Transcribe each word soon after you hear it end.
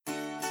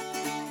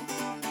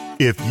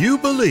If you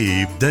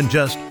believe, then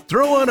just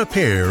throw on a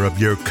pair of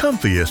your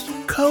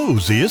comfiest,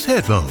 coziest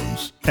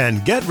headphones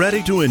and get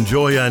ready to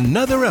enjoy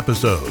another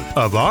episode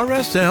of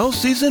RSL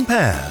Season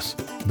Pass,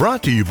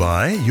 brought to you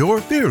by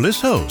your fearless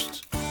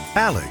hosts,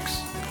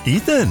 Alex,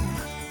 Ethan,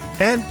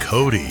 and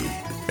Cody,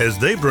 as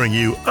they bring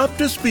you up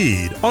to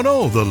speed on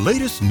all the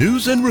latest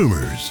news and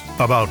rumors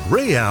about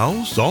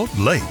Real Salt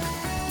Lake.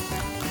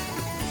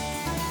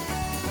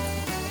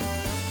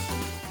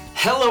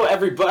 Hello,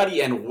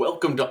 everybody, and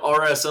welcome to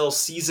RSL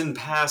Season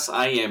Pass.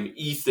 I am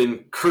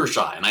Ethan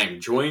Kershaw, and I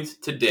am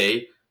joined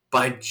today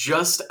by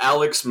just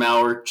Alex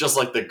Maurer, just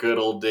like the good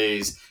old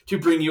days, to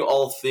bring you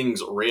all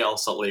things Real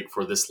Salt Lake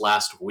for this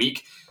last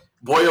week.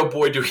 Boy, oh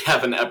boy, do we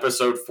have an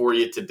episode for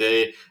you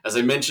today. As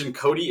I mentioned,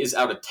 Cody is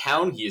out of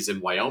town. He is in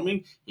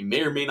Wyoming. He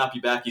may or may not be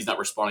back. He's not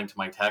responding to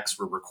my text.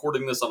 We're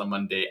recording this on a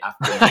Monday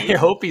afternoon. I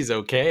hope he's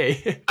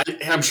okay.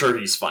 I'm sure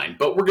he's fine.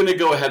 But we're going to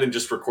go ahead and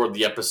just record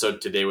the episode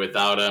today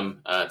without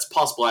him. It's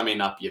possible I may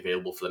not be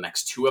available for the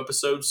next two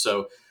episodes.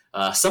 So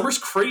summer's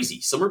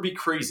crazy. Summer be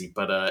crazy,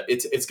 but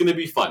it's going to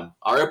be fun.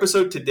 Our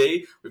episode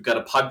today, we've got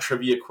a pod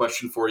trivia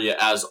question for you,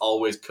 as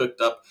always, cooked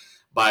up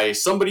by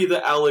somebody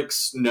that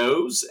Alex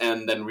knows,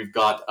 and then we've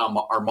got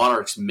our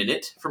Monarchs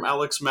Minute from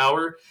Alex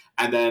Maurer,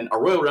 and then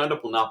our Royal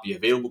Roundup will not be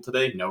available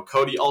today. No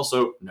Cody,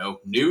 also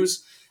no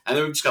news, and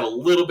then we've just got a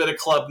little bit of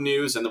club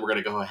news, and then we're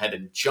going to go ahead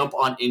and jump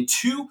on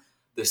into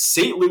the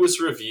St. Louis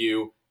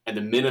review and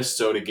the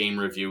Minnesota game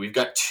review. We've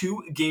got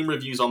two game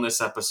reviews on this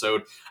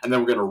episode, and then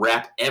we're going to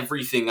wrap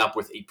everything up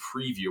with a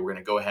preview. We're going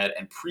to go ahead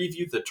and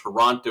preview the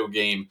Toronto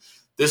game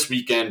this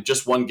weekend.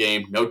 Just one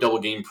game, no double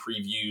game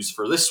previews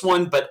for this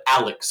one, but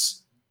Alex,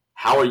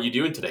 how are you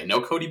doing today? No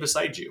Cody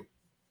beside you.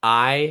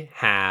 I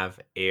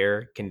have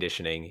air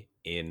conditioning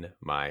in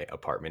my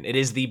apartment. It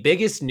is the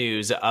biggest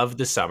news of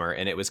the summer,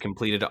 and it was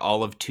completed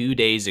all of 2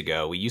 days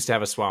ago. We used to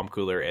have a swamp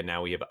cooler, and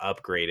now we have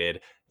upgraded.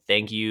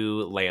 Thank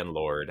you,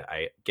 landlord.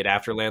 I get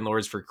after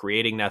landlords for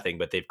creating nothing,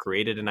 but they've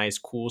created a nice,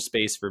 cool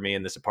space for me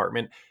in this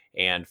apartment,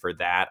 and for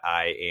that,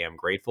 I am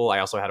grateful. I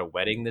also had a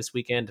wedding this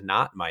weekend,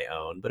 not my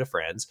own, but a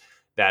friend's.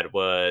 That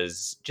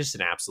was just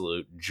an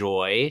absolute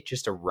joy,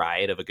 just a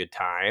riot of a good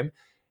time.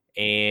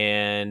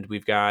 And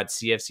we've got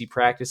CFC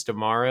practice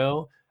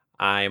tomorrow.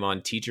 I'm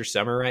on teacher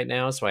summer right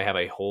now, so I have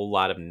a whole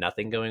lot of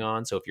nothing going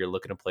on. So if you're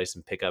looking to play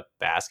some pickup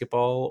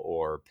basketball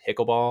or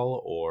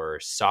pickleball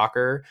or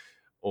soccer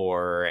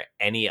or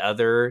any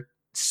other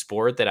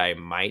sport that I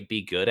might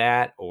be good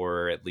at,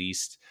 or at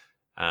least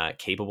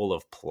capable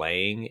of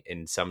playing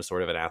in some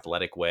sort of an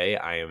athletic way,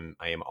 I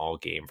am all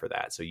game for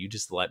that. So you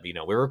just let me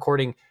know. We're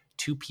recording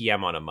 2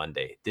 p.m. on a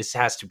Monday. This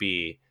has to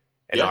be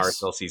an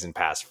RSL Season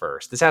Pass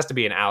first. This has to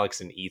be an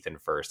Alex and Ethan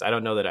first. I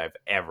don't know that I've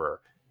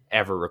ever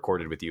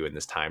recorded with you in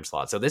this time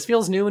slot. So this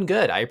feels new and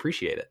good. I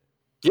appreciate it.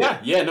 Yeah,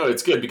 no,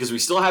 it's good because we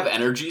still have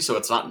energy, so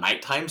it's not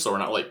nighttime, so we're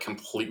not like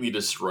completely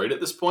destroyed at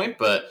this point,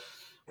 but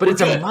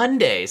it's good. A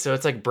Monday, so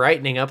it's like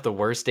brightening up the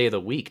worst day of the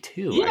week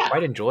too. Yeah. I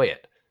quite enjoy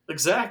it.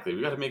 Exactly.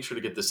 We got to make sure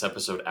to get this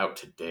episode out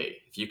today.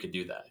 If you could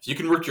do that. If you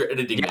can work your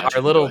editing magic.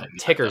 Our little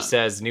ticker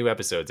says new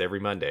episodes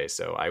every Monday,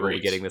 so I will be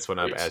getting this one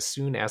up as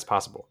soon as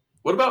possible.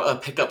 What about a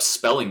pickup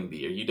spelling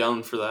bee? Are you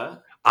down for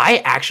that?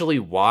 I actually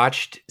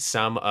watched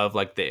some of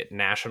like the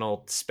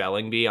national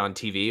spelling bee on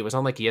TV. It was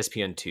on like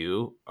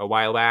ESPN2 a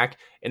while back.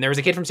 And there was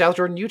a kid from South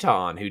Jordan,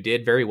 Utah on who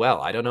did very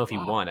well. I don't know if he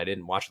won. I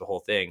didn't watch the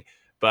whole thing,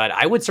 but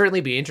I would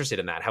certainly be interested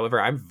in that.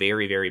 However, I'm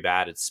very, very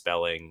bad at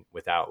spelling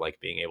without like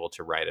being able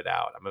to write it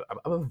out.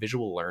 I'm a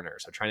visual learner,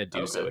 so trying to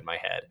do so in my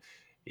head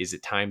is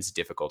at times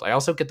difficult. I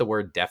also get the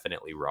word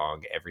definitely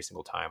wrong every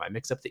single time. I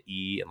mix up the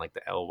E and like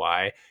the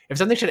LY. If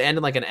something should end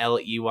in like an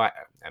LEY,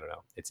 I don't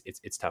know.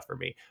 It's tough for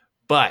me,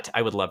 but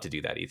I would love to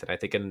do that, Ethan. I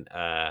think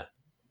a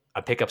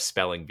pickup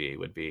spelling bee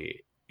would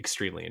be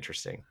extremely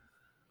interesting.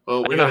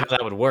 Well, I don't know how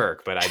that would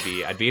work, but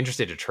I'd be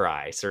interested to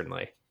try,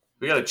 certainly.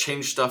 We got to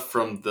change stuff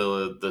from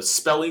the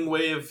spelling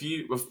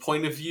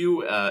point of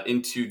view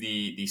into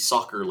the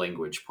soccer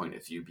language point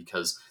of view,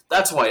 because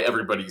that's why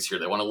everybody's here.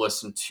 They want to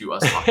listen to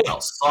us talk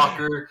about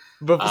soccer.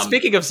 But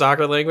speaking of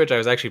soccer language, I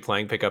was actually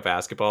playing pickup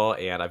basketball,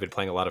 and I've been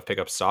playing a lot of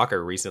pickup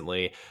soccer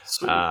recently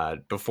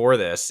before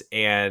this.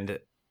 And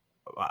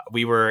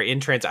we were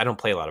in I don't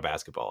play a lot of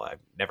basketball. I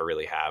never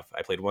really have.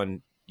 I played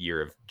 1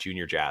 year of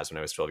junior jazz when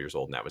I was 12 years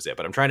old, and that was it.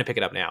 But I'm trying to pick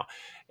it up now.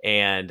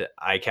 And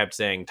I kept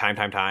saying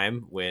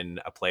time when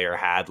a player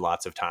had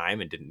lots of time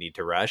and didn't need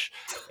to rush.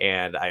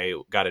 And I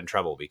got in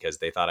trouble because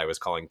they thought I was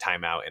calling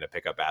timeout in a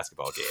pickup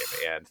basketball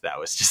game. And that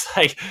was just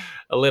like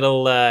a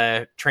little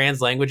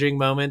translanguaging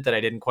moment that I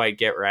didn't quite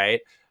get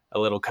right. A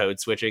little code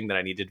switching that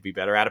I needed to be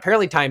better at.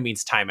 Apparently time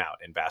means timeout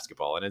in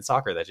basketball, and in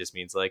soccer that just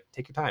means like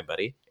take your time,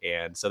 buddy.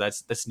 And so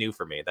that's new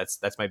for me.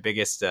 That's my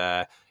biggest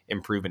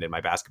improvement in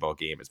my basketball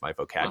game is my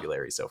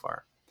vocabulary so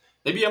far.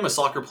 Maybe I'm a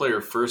soccer player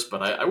first,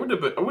 but I would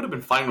have been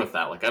fine with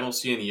that. Like, I don't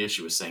see any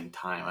issue with saying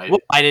time. Well,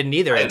 I didn't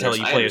either until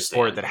you I play a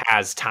sport understand. that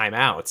has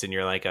timeouts, and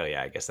you're like, oh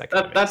yeah, I guess that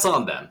kind of makes That's sense.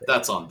 on them.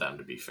 That's on them,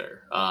 to be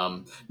fair.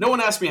 No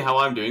one asked me how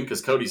I'm doing because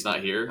Cody's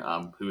not here,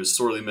 who is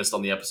sorely missed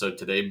on the episode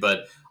today.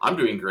 But I'm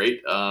doing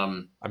great.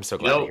 I'm so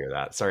glad to hear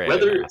that. Sorry, I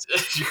didn't Weather,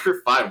 ask.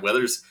 you're fine.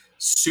 Weather's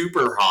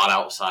super hot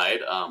outside.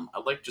 I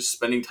like just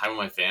spending time with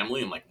my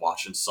family and like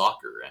watching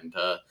soccer. And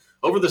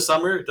over the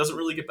summer, it doesn't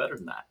really get better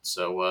than that.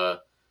 So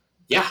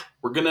yeah,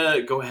 we're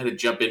gonna go ahead and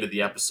jump into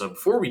the episode.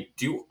 Before we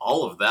do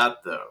all of that,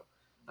 though,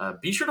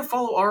 be sure to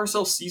follow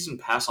RSL Season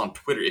Pass on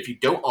Twitter if you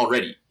don't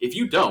already. If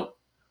you don't,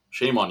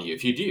 shame on you.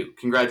 If you do,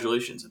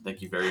 congratulations and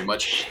thank you very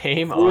much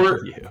Shame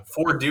on you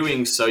for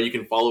doing so. You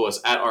can follow us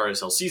at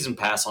RSL Season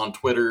Pass on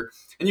Twitter,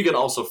 and you can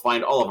also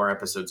find all of our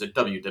episodes at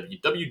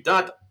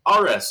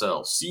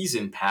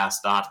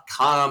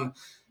www.rslseasonpass.com.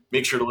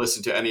 Make sure to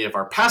listen to any of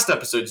our past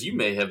episodes you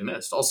may have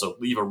missed. Also,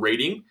 leave a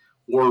rating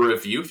or a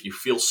review if you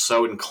feel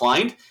so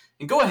inclined.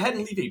 And go ahead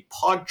and leave a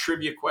pod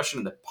trivia question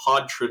in the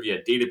pod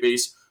trivia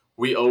database.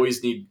 We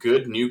always need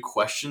good new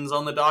questions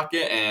on the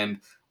docket,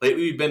 and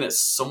lately we've been at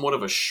somewhat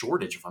of a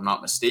shortage, if I'm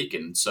not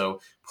mistaken. So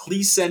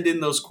please send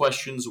in those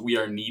questions. We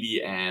are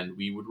needy, and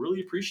we would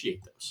really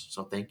appreciate those.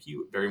 So thank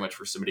you very much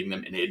for submitting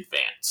them in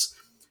advance.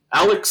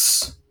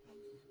 Alex,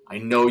 I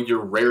know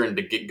you're raring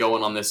to get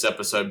going on this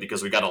episode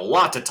because we got a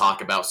lot to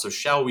talk about. So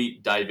shall we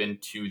dive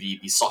into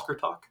the soccer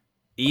talk?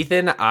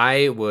 Ethan,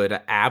 I would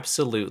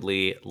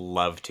absolutely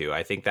love to.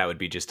 I think that would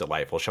be just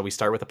delightful. Shall we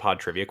start with a pod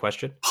trivia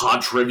question?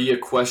 Pod trivia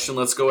question.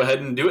 Let's go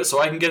ahead and do it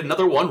so I can get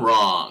another one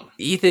wrong.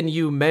 Ethan,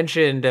 you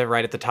mentioned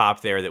right at the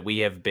top there that we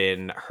have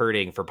been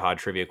hurting for pod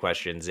trivia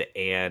questions,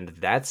 and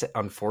that's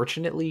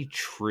unfortunately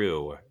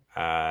true.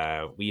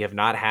 We have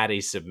not had a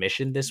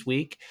submission this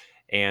week,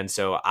 and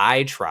so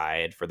I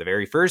tried for the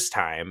very first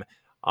time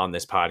on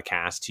this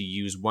podcast to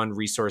use one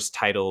resource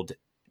titled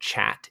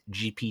Chat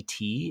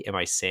GPT. Am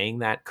I saying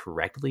that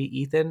correctly,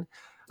 Ethan?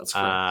 That's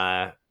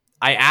correct.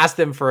 I asked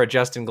them for a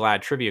Justen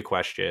Glad trivia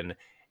question,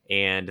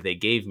 and they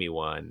gave me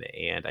one,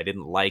 and I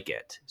didn't like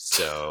it.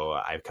 So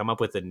I've come up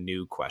with a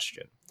new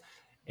question.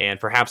 And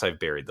perhaps I've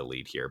buried the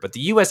lead here, but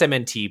the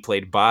USMNT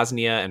played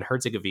Bosnia and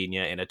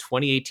Herzegovina in a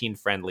 2018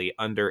 friendly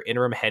under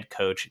interim head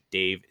coach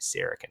Dave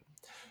Sarakin.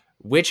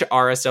 Which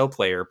RSL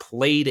player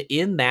played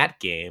in that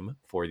game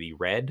for the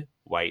red,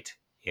 white,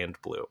 and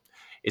blue?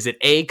 Is it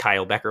A,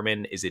 Kyle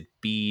Beckerman? Is it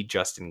B,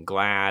 Justen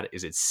Glad?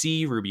 Is it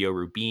C, Rubio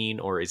Rubin?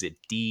 Or is it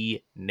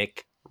D,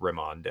 Nick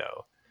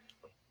Raimondo?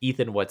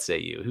 Ethan, what say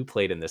you? Who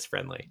played in this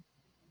friendly?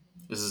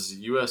 This is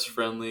U.S.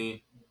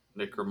 friendly.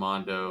 Nick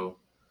Raimondo,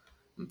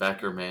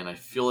 Beckerman. I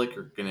feel like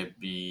are going to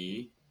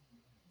be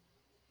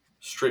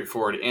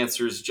straightforward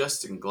answers.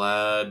 Justen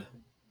Glad,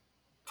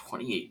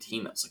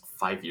 2018. That's like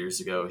 5 years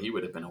ago. He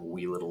would have been a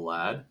wee little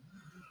lad.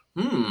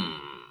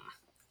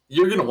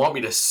 You're going to want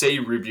me to say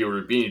Rubio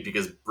Rubin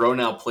because Bro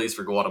now plays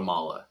for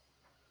Guatemala.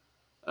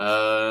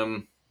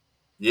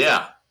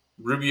 Yeah,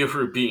 Rubio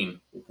Rubin.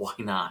 Why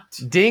not?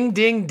 Ding,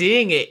 ding,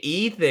 ding.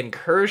 Ethan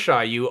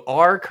Kershaw, you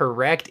are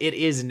correct. It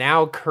is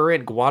now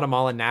current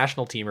Guatemala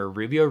national teamer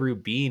Rubio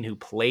Rubin who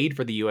played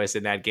for the U.S.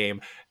 in that game,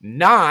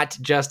 not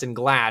Justen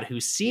Glad, who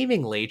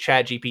seemingly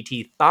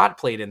ChatGPT thought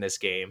played in this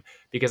game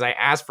because I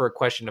asked for a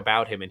question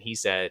about him and he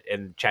said,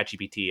 and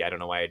ChatGPT, I don't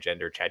know why I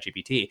gendered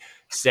ChatGPT,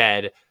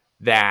 said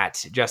that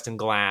Justen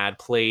Glad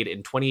played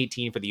in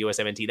 2018 for the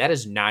USMNT. That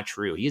is not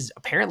true. He has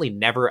apparently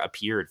never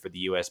appeared for the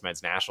U.S.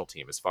 men's national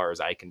team, as far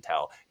as I can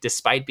tell,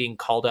 despite being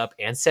called up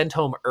and sent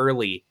home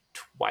early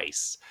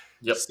twice.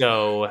 Yep.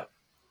 So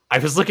I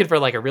was looking for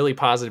like a really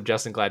positive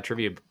Justen Glad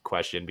trivia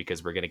question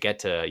because we're going to get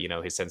to,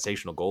 his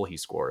sensational goal he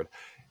scored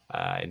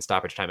in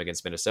stoppage time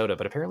against Minnesota,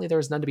 but apparently there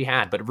was none to be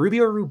had. But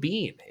Rubio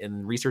Rubin,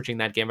 in researching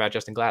that game about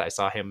Justen Glad, I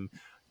saw him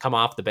come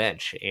off the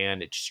bench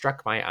and it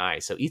struck my eye.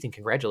 So Ethan,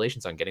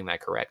 congratulations on getting that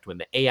correct when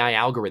the AI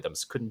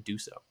algorithms couldn't do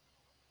so.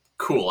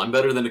 Cool. I'm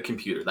better than a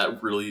computer. That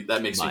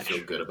makes me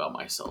feel good about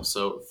myself.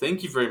 So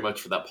thank you very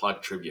much for that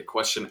pod trivia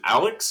question,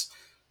 Alex.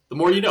 The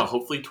more you know.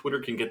 Hopefully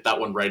Twitter can get that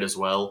one right as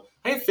well.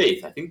 I have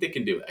faith. I think they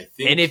can do it. I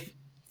think and if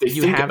they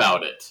think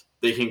about it,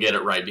 they can get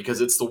it right because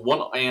it's the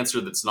one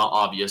answer that's not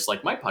obvious,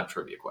 like my pod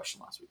trivia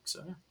question last week.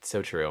 So yeah.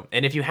 So true.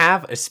 And if you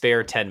have a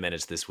spare 10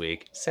 minutes this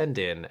week, send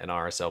in an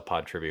RSL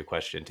pod trivia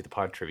question to the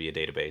pod trivia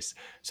database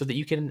so that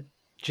you can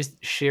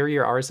just share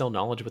your RSL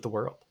knowledge with the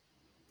world.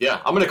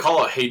 Yeah, I'm going to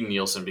call out Hayden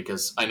Nielsen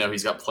because I know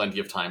he's got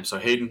plenty of time. So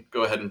Hayden,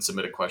 go ahead and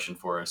submit a question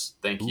for us.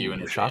 Thank you in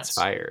advance. Shots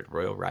fired.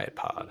 Royal Riot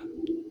Pod.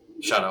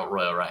 Shout out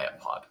Royal Riot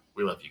Pod.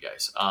 We love you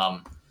guys.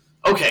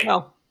 Okay.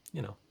 Well,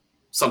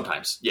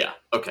 sometimes. Yeah.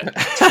 Okay.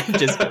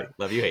 Just kidding.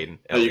 Love you, Hayden.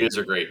 You guys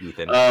are great.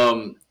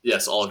 Ethan.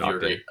 Yes, all of you are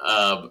great.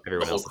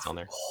 Everyone else that's on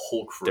there.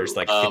 Whole crew. There's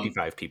like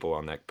 55 people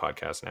on that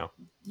podcast now.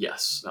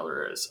 Yes, now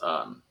there is.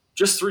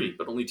 Just 3,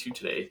 but only 2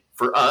 today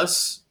for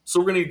us. So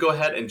we're going to go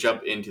ahead and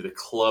jump into the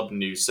club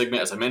news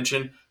segment. As I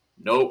mentioned,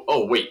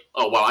 oh,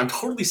 wow, I'm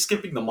totally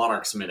skipping the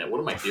Monarchs minute. What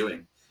am I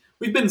doing?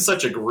 We've been in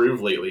such a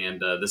groove lately, and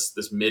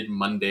this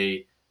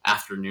mid-Monday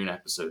afternoon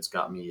episode's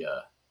got me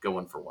go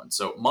 1-for-1.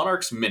 So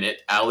Monarchs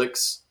Minute,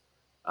 Alex,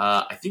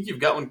 I think you've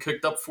got one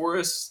cooked up for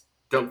us.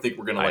 Don't think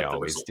we're going to like the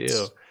results. I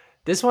always do.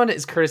 This one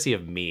is courtesy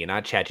of me,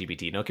 not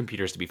ChatGPT. No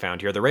computers to be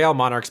found here. The Real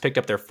Monarchs picked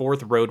up their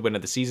 4th road win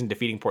of the season,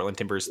 defeating Portland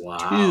Timbers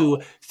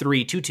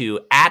 2-3-2-2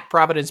 at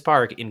Providence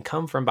Park in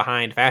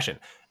come-from-behind fashion.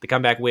 The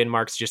comeback win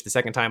marks just the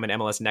second time in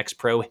MLS Next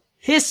Pro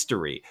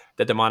history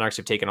that the Monarchs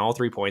have taken all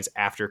 3 points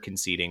after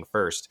conceding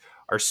first.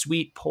 Our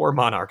sweet, poor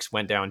Monarchs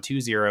went down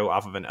 2-0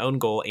 off of an own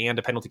goal and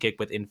a penalty kick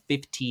within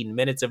 15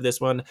 minutes of this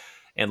one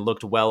and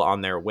looked well on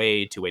their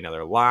way to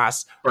another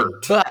loss.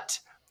 But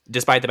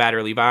despite the bad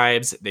early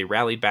vibes, they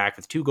rallied back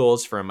with 2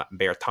 goals from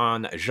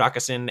Bertrand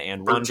Jacquesson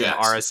and one from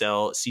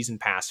RSL season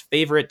pass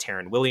favorite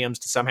Taryn Williams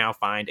to somehow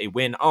find a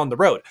win on the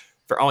road.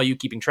 For all you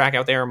keeping track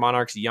out there,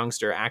 Monarchs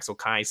youngster Axel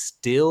Kai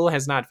still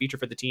has not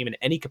featured for the team in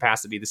any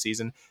capacity this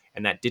season,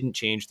 and that didn't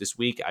change this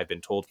week. I've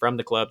been told from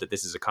the club that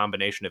this is a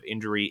combination of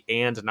injury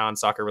and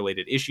non-soccer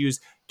related issues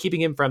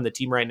keeping him from the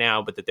team right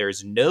now, but that there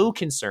is no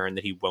concern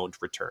that he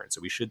won't return. So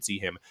we should see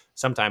him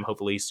sometime,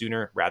 hopefully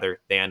sooner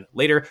rather than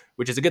later,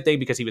 which is a good thing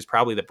because he was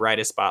probably the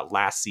brightest spot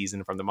last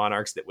season from the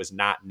Monarchs that was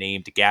not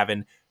named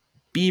Gavin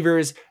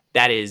Beavers.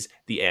 That is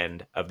the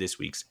end of this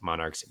week's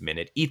Monarchs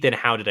Minute. Ethan,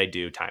 how did I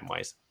do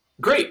time-wise?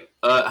 Great.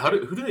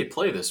 Who do they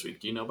play this week?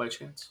 Do you know by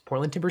chance?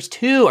 Portland Timbers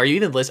 2. Are you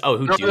even listening? Oh,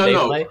 who do they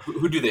play?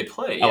 Who do they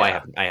play? Oh,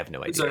 yeah. I have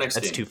no idea. That's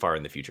game? Too far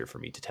in the future for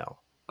me to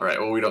tell. All right.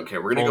 Well, we don't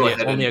care. We're going to go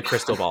ahead. Only a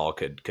crystal ball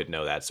could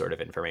know that sort of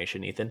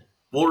information, Ethan.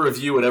 We'll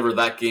review whatever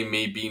that game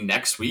may be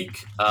next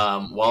week.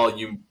 While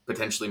you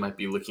potentially might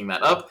be looking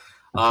that up,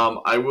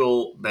 I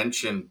will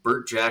mention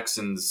Bert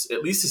Jackson's,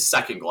 at least his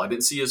second goal. I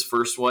didn't see his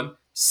first one.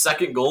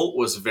 Second goal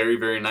was very,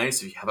 very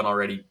nice. If you haven't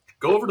already,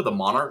 go over to the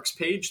Monarchs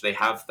page. They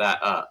have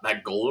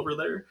that goal over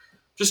there.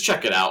 Just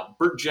check it out.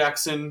 Bert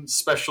Jackson,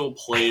 special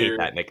player. I hate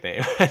that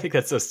nickname. I think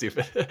that's so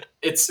stupid.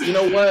 It's, you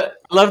know what?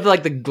 I love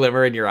the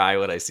glimmer in your eye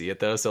when I see it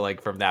though. So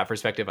from that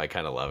perspective, I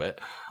kind of love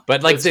it.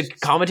 But the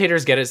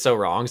commentators get it so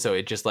wrong, so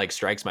it just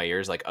strikes my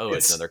ears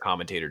it's another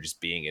commentator just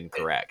being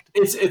incorrect.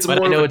 It's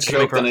more of a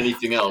joke than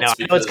anything else.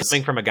 I know it's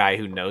coming from a guy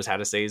who knows how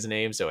to say his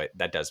name, so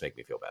that does make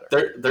me feel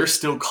better. They're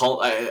still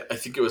calling. I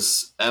think it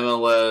was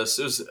MLS.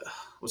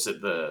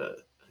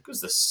 It was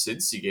the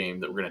Cincy game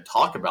that we're going to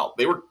talk about.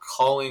 They were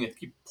calling. I think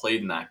he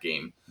played in that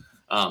game,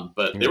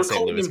 but they were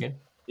calling him. Game?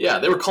 Yeah,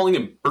 they were calling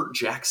him Bert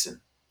Jackson.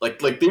 Like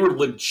they were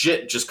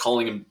legit just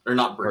calling him, or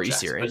not Bert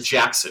Jackson, but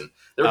Jackson.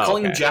 They were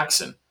calling him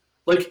Jackson.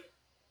 Like,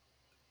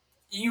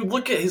 you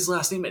look at his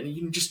last name and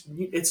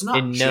it's not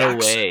in Jackson.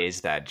 No way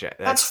is that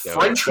that's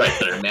French right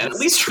there, man. At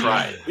least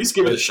try it. At least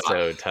give it a shot.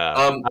 So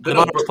tough. The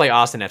Monarchs play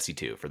Austin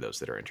FC2 for those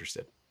that are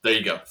interested. There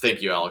you go.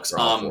 Thank you, Alex.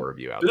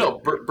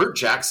 Bert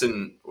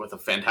Jackson with a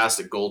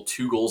fantastic goal,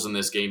 2 goals in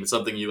this game. It's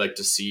something you like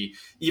to see,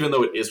 even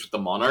though it is with the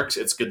Monarchs.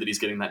 It's good that he's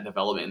getting that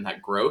development and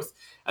that growth.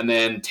 And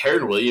then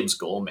Taryn Williams'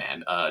 goal,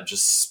 man,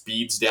 just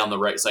speeds down the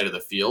right side of the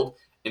field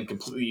and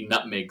completely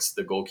nutmegs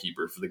the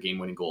goalkeeper for the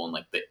game-winning goal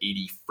in the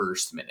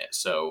 81st minute.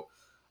 So,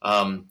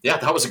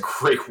 that was a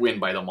great win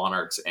by the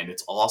Monarchs, and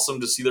it's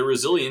awesome to see their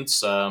resilience.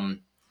 Do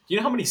you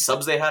know how many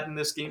subs they had in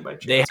this game by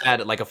chance? They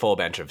had a full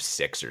bench of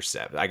 6 or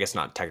 7. I guess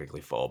not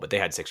technically full, but they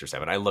had 6 or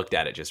 7. I looked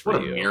at it just for you.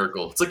 What a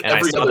miracle. It's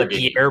every I saw other the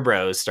game. Pierre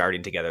Bros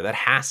starting together. That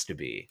has to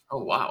be.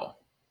 Oh, wow.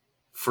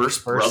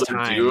 First brother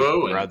time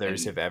duo.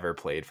 Brothers have ever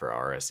played for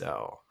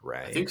RSL,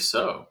 right? I think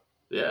so.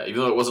 Yeah,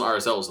 even though it wasn't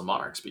RSL, it was the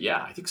Monarchs. But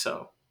yeah, I think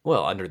so.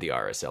 Well, under the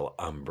RSL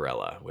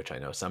umbrella, which I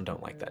know some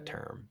don't like that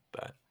term,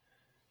 but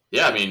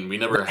yeah, I mean, we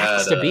never had. It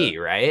has to be,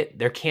 right?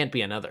 There can't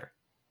be another.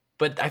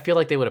 But I feel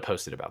like they would have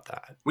posted about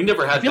that. We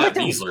never had Matt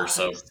Beasler,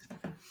 so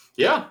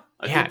yeah.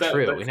 I think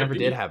true. We never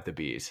did have the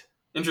Bees.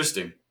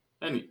 Interesting.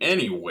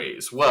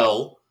 Anyways,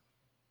 well,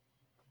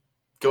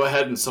 go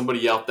ahead and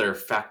somebody out there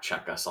fact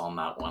check us on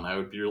that one. I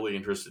would be really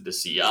interested to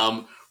see.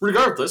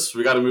 Regardless,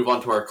 we got to move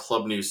on to our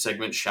club news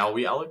segment, shall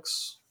we,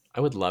 Alex?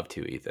 I would love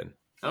to, Ethan.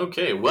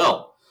 Okay,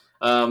 well.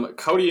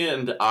 Cody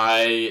and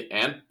I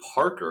and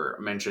Parker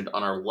mentioned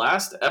on our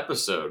last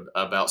episode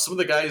about some of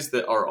the guys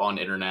that are on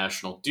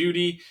international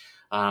duty.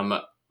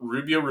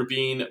 Rubio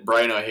Rubin,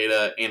 Brian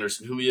Ojeda,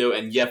 Anderson Julio,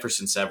 and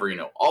Jefferson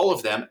Severino. All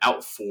of them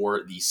out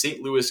for the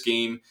St. Louis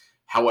game.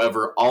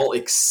 However, all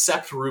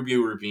except Rubio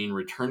Rubin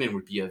return and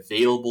would be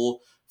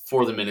available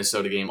for the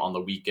Minnesota game on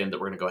the weekend that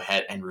we're going to go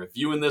ahead and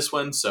review in this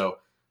one. So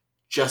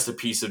just a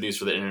piece of news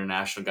for the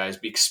international guys.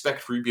 We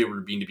expect Rubio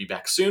Rubin to be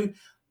back soon,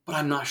 but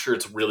I'm not sure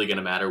it's really going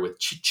to matter with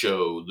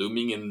Chicho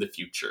looming in the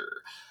future.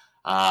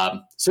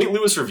 St.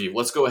 Louis review.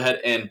 Let's go ahead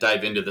and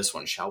dive into this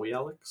one, shall we,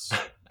 Alex?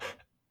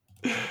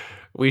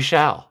 We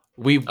shall.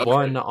 We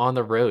won on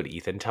the road,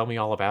 Ethan. Tell me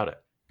all about it.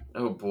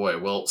 Oh, boy.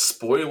 Well,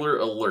 spoiler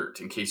alert,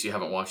 in case you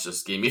haven't watched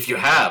this game. If you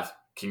have,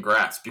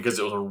 congrats, because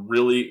it was a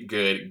really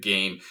good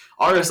game.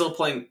 RSL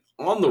playing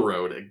on the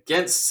road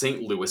against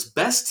St. Louis.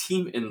 Best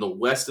team in the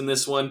West in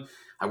this one.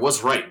 I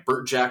was right.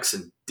 Bert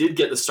Jackson did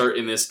get the start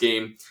in this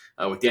game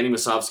with Danny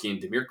Masovsky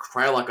and Damir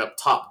Kreilach up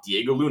top.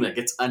 Diego Luna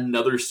gets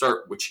another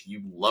start, which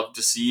you love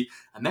to see.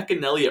 Emeka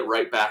Nelly at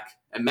right back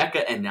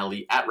Emeka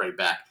Eneli at right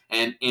back,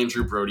 and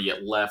Andrew Brody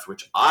at left,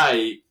 which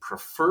I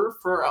prefer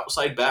for our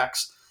outside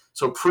backs.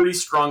 So pretty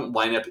strong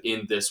lineup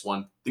in this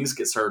one. Things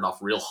get started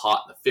off real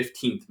hot in the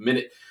 15th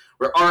minute,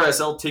 where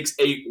RSL takes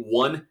a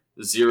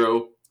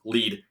 1-0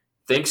 lead,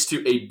 thanks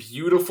to a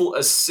beautiful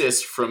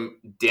assist from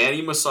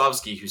Danny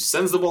Musovski, who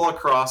sends the ball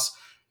across.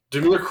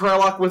 Damir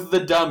Kreilach with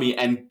the dummy,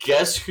 and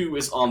guess who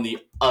is on the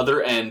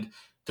other end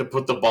to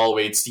put the ball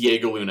away? It's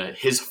Diego Luna.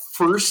 His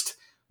first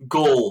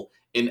goal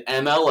in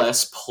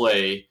MLS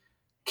play.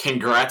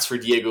 Congrats for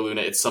Diego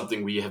Luna. It's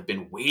something we have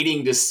been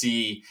waiting to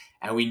see,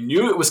 and we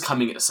knew it was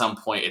coming at some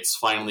point. It's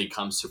finally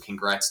come, so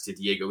congrats to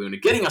Diego Luna,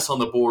 getting us on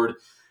the board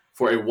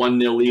for a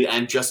 1-0 lead,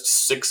 and just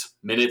 6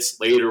 minutes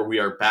later, we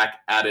are back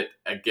at it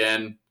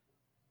again.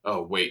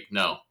 Oh, wait,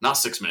 no, not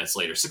 6 minutes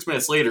later. 6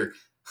 minutes later,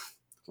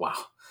 wow.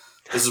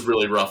 This is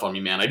really rough on me,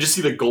 man. I just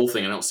see the goal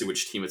thing. I don't see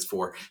which team it's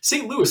for.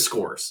 St. Louis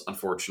scores,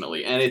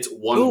 unfortunately, and it's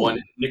 1-1.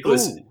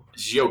 Nicholas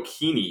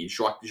Gioacchini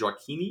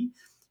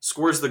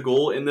scores the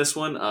goal in this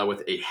one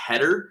with a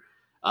header.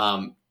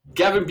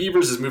 Gavin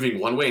Beavers is moving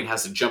one way and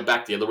has to jump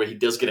back the other way. He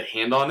does get a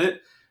hand on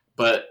it,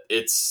 but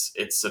it's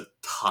a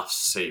tough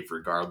save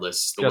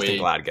regardless. Justin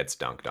Glad gets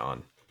dunked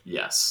on.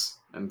 Yes,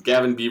 and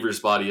Gavin Beavers'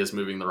 body is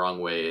moving the wrong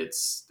way.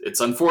 It's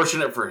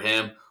unfortunate for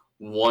him.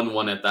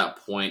 1-1 at that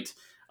point.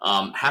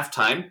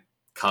 Halftime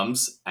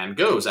comes and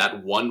goes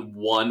at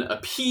 1-1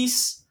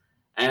 apiece,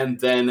 and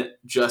then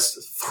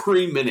just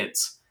 3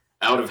 minutes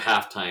out of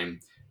halftime,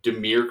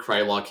 Damir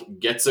Kreilach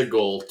gets a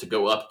goal to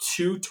go up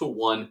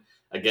 2-1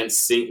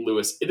 against St.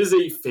 Louis. It is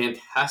a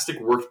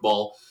fantastic worked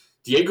ball.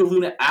 Diego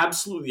Luna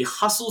absolutely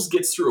hustles,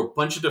 gets through a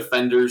bunch of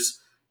defenders,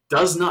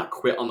 does not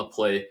quit on the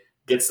play,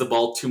 gets the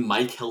ball to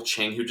Michael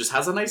Chang, who just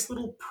has a nice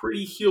little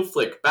pretty heel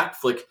flick, back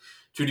flick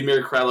to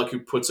Damir Kreilach,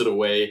 who puts it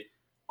away.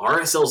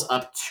 RSL's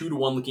up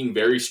 2-1, looking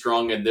very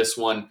strong in this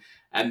one.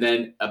 And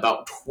then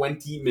about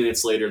 20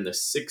 minutes later, in the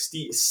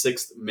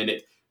 66th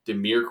minute,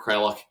 Damir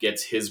Kreilach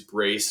gets his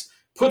brace,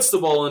 puts the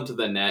ball into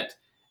the net,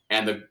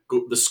 and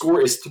the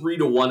score is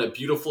 3-1. A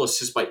beautiful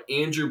assist by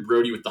Andrew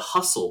Brody with the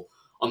hustle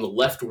on the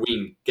left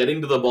wing, getting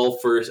to the ball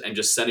first and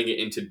just sending it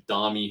into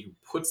Dami, who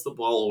puts the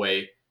ball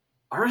away.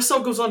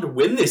 RSL goes on to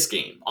win this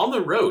game on the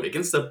road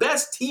against the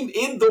best team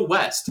in the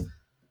West,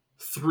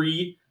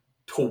 3-1.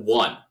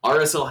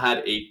 RSL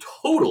had a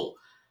total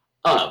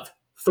of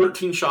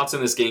 13 shots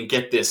in this game.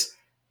 Get this,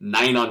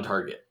 9 on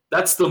target.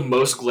 That's the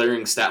most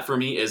glaring stat for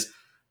me. Is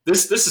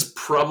this is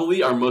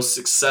probably our most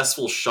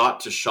successful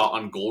shot to shot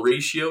on goal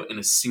ratio in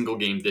a single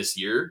game this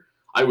year.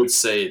 I would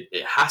say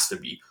it has to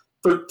be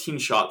 13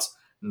 shots,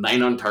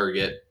 9 on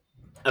target,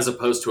 as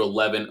opposed to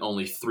 11,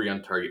 only 3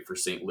 on target for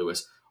St.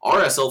 Louis.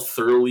 RSL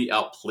thoroughly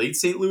outplayed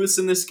St. Louis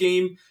in this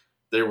game.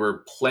 There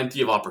were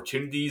plenty of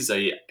opportunities.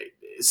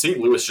 St.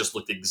 Louis just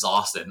looked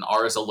exhausted, and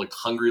RSL looked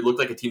hungry, looked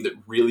like a team that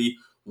really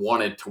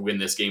wanted to win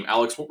this game.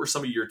 Alex, what were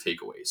some of your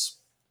takeaways?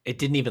 It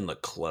didn't even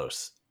look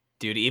close.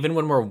 Dude, even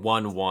when we're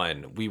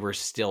 1-1, we were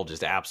still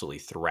just absolutely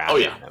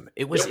thrashing them.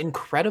 It was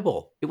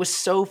incredible. It was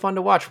so fun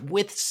to watch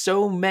with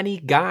so many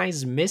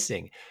guys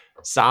missing.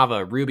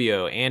 Sava,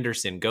 Rubio,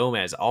 Anderson,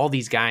 Gomez, all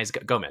these guys.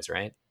 Gomez,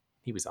 right?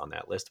 He was on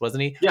that list,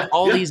 wasn't he? Yeah.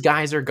 All these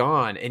guys are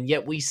gone, and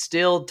yet we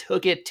still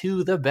took it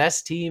to the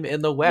best team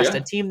in the West,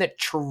 a team that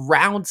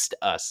trounced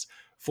us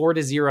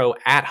 4-0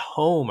 at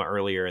home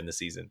earlier in the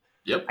season.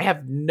 Yep. I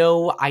have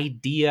no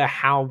idea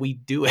how we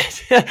do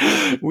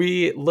it.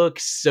 We look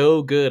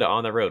so good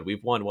on the road.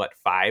 We've won,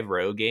 5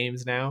 road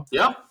games now?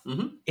 Yeah.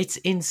 Mm-hmm. It's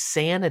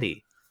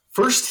insanity.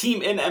 First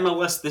team in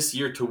MLS this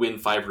year to win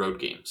 5 road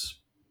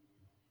games.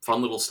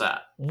 Fun little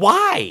stat.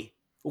 Why?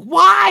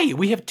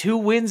 We have 2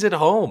 wins at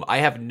home. I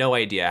have no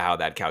idea how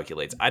that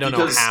calculates. I don't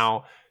know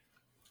how.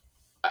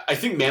 I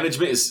think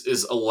management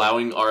is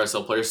allowing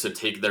RSL players to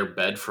take their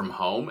bed from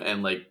home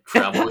and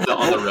travel with it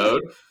on the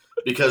road.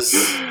 Because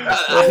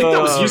I think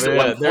that was used at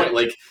one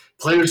point.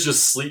 Players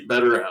just sleep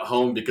better at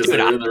home because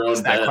they're in their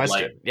own bed.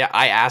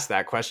 I asked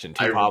that question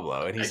to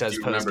Pablo, and he says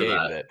post-game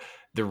that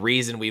the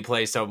reason we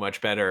play so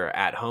much better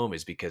at home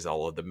is because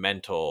all of the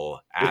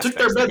mental aspects took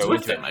their beds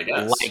with them, I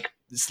guess. Like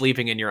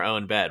sleeping in your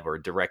own bed were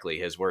directly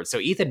his words. So,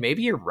 Ethan,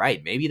 maybe you're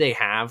right. Maybe they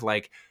have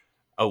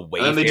a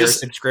Wayfair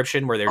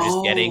subscription where they're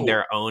just getting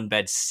their own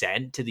bed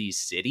sent to these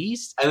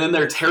cities. And then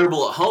they're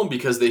terrible at home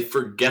because they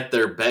forget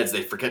their beds.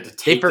 They forget to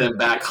take them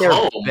back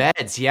home.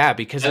 Beds, yeah,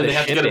 because and of they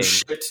have shipping. to get them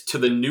shipped to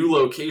the new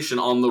location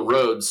on the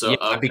road. So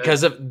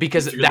because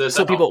that's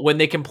what people, when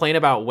they complain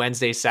about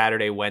Wednesday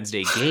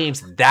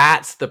games,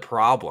 that's the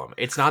problem.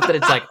 It's not that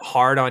it's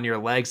hard on your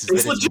legs,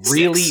 it's that it's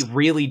really,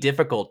 really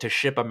difficult to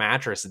ship a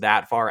mattress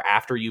that far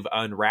after you've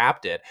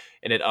unwrapped it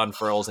and it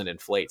unfurls and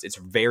inflates. It's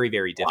very,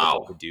 very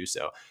difficult to do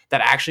so.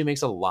 That actually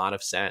makes a lot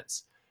of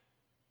sense.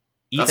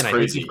 Ethan, I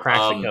think you've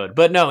cracked the code.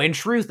 But no, in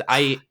truth,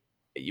 I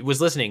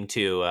was listening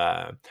to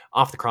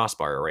Off the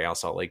Crossbar, a Real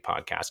Salt Lake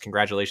podcast.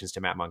 Congratulations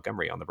to Matt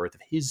Montgomery on the birth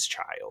of his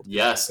child.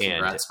 Yes,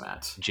 congrats,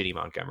 Matt. Ginny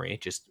Montgomery,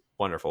 just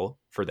wonderful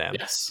for them.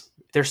 Yes.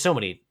 There's so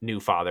many new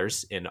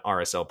fathers in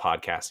RSL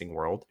podcasting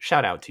world.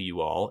 Shout out to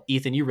you all.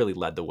 Ethan, you really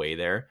led the way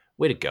there.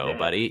 Way to go,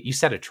 buddy. You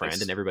set a trend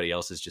Thanks. and everybody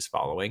else is just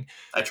following.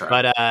 I try.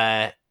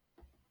 But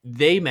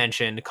they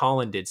mentioned,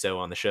 Colin did so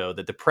on the show,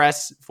 that the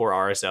press for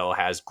RSL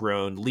has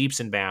grown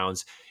leaps and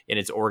bounds in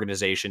its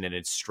organization and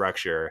its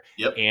structure.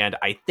 Yep. And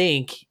I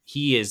think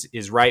he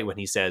is right when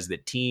he says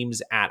that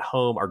teams at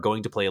home are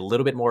going to play a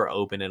little bit more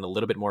open and a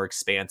little bit more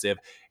expansive.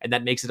 And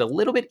that makes it a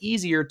little bit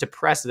easier to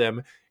press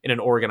them in an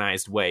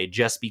organized way,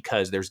 just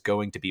because there's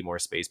going to be more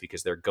space,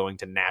 because they're going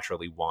to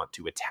naturally want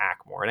to attack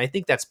more. And I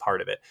think that's part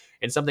of it.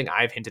 And something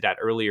I've hinted at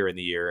earlier in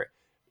the year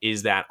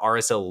is that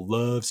RSL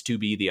loves to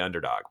be the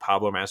underdog.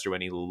 Pablo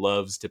Mastroeni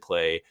loves to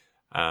play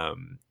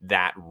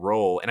that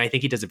role. And I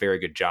think he does a very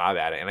good job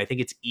at it. And I think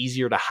it's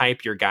easier to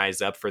hype your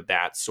guys up for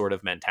that sort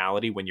of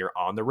mentality when you're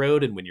on the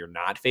road and when you're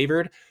not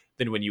favored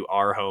than when you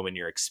are home and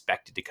you're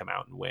expected to come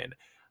out and win.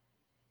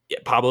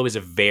 Pablo is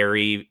a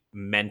very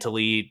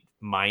mentally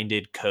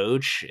minded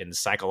coach and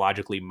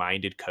psychologically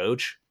minded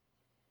coach.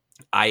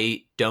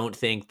 I don't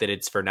think that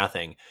it's for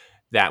nothing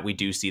that we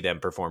do see them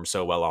perform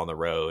so well on the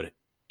road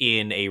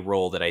in a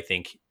role that I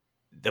think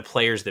the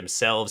players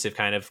themselves have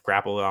kind of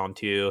grappled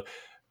onto.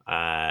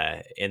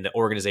 And the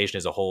organization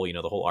as a whole,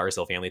 the whole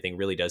RSL family thing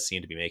really does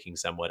seem to be making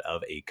somewhat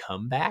of a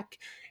comeback.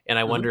 And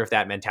I wonder if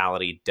that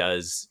mentality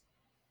does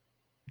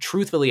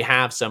truthfully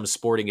have some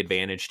sporting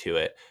advantage to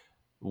it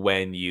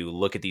when you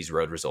look at these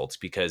road results,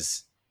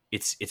 because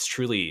it's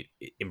truly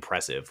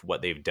impressive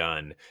what they've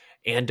done,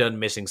 and done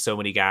missing so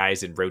many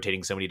guys and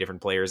rotating so many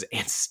different players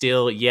and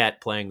still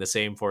yet playing the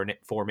same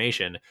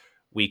formation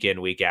week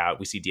in, week out.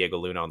 We see Diego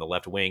Luna on the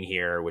left wing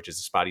here, which is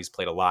a spot he's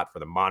played a lot for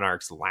the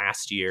Monarchs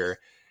last year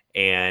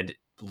and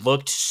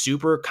looked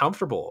super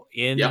comfortable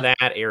in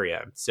that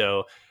area.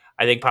 So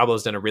I think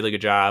Pablo's done a really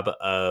good job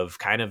of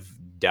kind of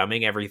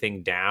dumbing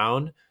everything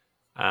down,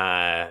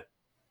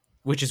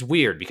 which is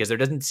weird because there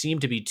doesn't seem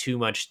to be too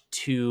much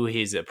to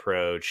his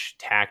approach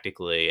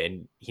tactically.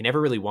 And he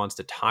never really wants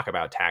to talk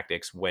about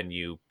tactics when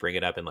you bring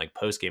it up in like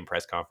post-game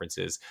press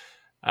conferences.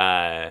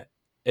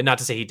 And not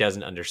to say he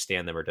doesn't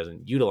understand them or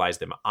doesn't utilize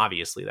them.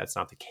 Obviously, that's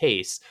not the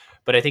case.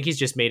 But I think he's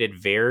just made it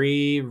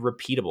very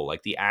repeatable.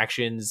 Like the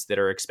actions that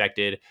are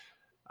expected.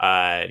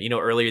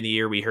 Earlier in the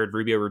year, we heard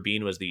Rubio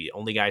Rubin was the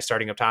only guy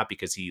starting up top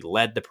because he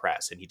led the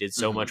press and he did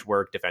so much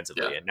work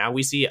defensively. Yeah. And now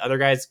we see other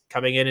guys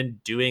coming in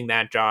and doing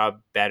that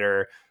job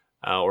better,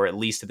 or at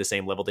least at the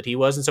same level that he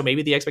was. And so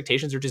maybe the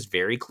expectations are just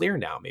very clear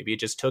now. Maybe it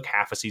just took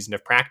half a season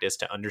of practice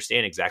to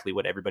understand exactly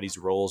what everybody's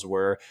roles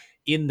were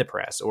in the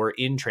press or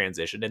in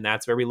transition. And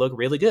that's where we look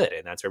really good.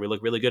 And that's where we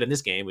look really good in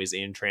this game, is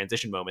in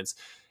transition moments.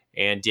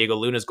 And Diego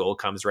Luna's goal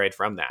comes right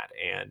from that.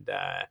 And,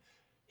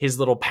 his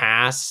little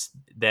pass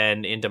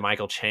then into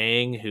Michael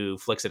Chang, who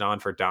flicks it on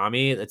for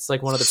Dami. It's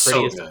like one of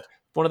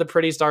the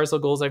prettiest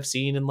RSL goals I've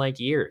seen in like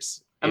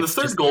years. And the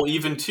third goal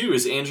even too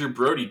is Andrew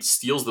Brody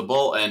steals the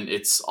ball and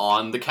it's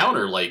on the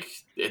counter. Like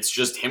it's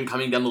just him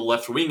coming down the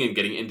left wing and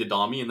getting into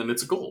Dami, and then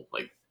it's a goal.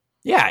 Like,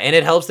 yeah, and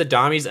it helps that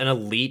Dami's an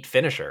elite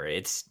finisher.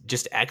 It's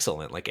just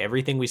excellent. Like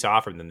everything we saw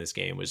from them this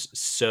game was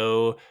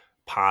so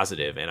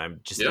positive,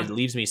 and it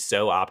leaves me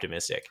so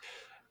optimistic.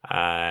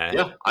 I'm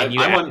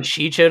on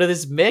Chicho to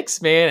this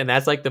mix, man, and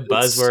that's like the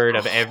buzzword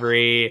of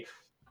every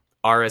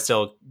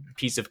RSL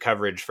piece of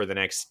coverage for the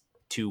next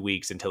 2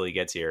 weeks until he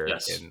gets here.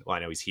 Yes. And I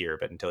know he's here,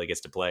 but until he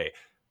gets to play.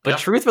 But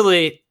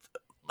truthfully,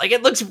 like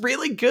it looks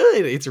really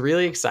good. It's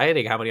really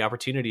exciting how many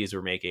opportunities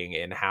we're making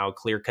and how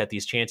clear cut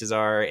these chances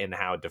are and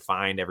how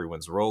defined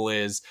everyone's role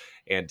is.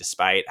 And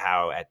despite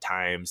how at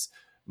times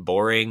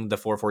boring the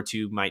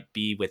 4-4-2 might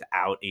be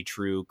without a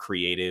true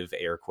creative,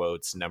 air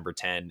quotes, number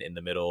 10 in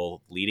the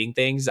middle leading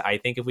things, I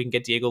think if we can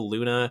get Diego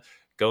Luna,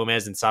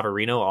 Gomez, and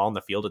Savarino all on the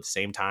field at the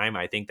same time,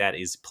 I think that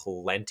is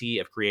plenty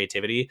of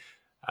creativity,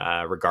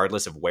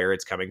 regardless of where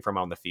it's coming from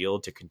on the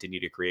field, to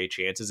continue to create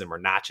chances. And we're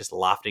not just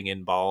lofting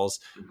in balls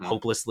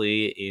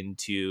hopelessly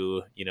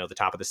into, the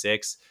top of the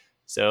six.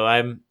 So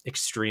I'm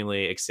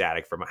extremely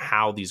ecstatic from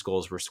how these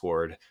goals were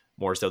scored,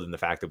 more so than the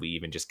fact that we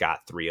even just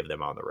got 3 of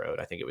them on the road.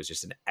 I think it was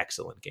just an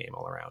excellent game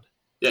all around.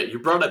 Yeah, you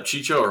brought up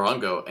Chicho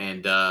Arango,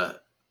 and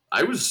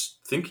I was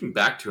thinking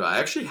back to it. I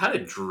actually had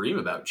a dream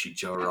about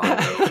Chicho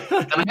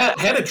Arango. And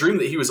I had a dream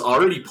that he was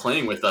already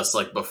playing with us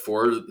like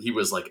before he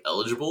was like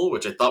eligible,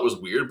 which I thought was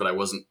weird, but I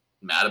wasn't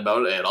mad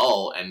about it at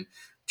all. And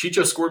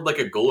Chicho scored like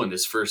a goal in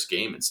his first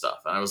game and stuff.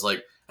 And I was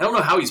like, I don't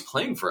know how he's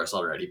playing for us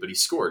already, but he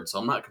scored, so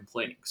I'm not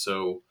complaining.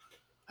 So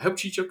I hope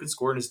Chicho can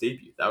score in his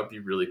debut. That would be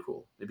really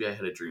cool. Maybe I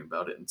had a dream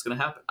about it and it's going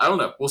to happen. I don't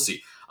know. We'll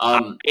see.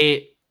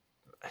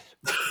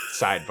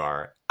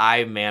 Sidebar.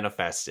 I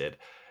manifested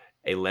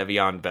a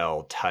Le'Veon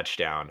Bell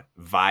touchdown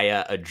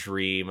via a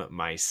dream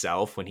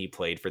myself when he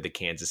played for the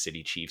Kansas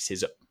City Chiefs.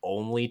 His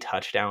only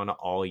touchdown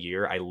all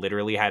year. I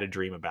literally had a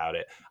dream about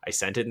it. I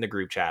sent it in the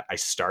group chat. I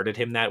started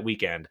him that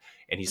weekend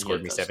and he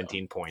scored me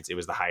 17 points. It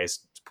was the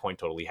highest point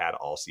total he had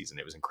all season.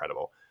 It was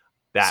incredible.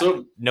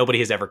 Nobody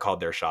has ever called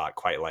their shot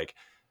quite like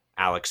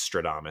Alex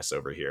Stradamus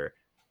over here.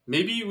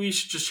 Maybe we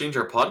should just change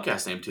our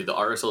podcast name to the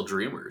RSL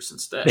Dreamers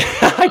instead.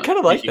 I kind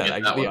of like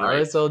that. The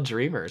right. RSL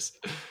Dreamers.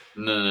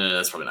 No,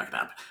 that's probably not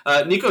going to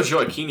happen. Nico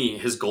Gioacchini,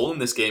 his goal in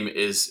this game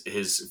is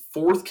his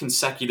 4th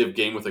consecutive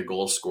game with a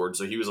goal scored,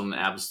 so he was on an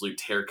absolute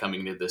tear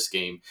coming into this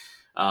game.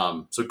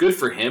 So good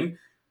for him.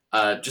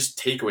 Just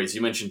takeaways.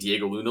 You mentioned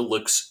Diego Luna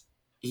looks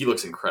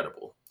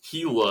incredible.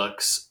 He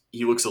looks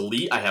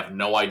elite. I have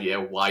no idea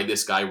why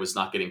this guy was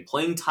not getting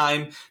playing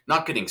time,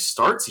 not getting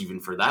starts even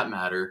for that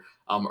matter.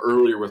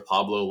 Earlier with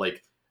Pablo,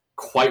 like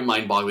quite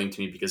mind-boggling to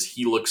me because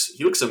he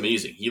looks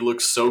amazing. He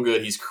looks so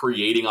good. He's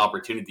creating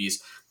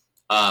opportunities.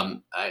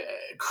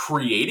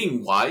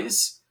 Creating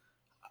wise,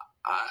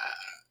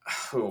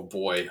 oh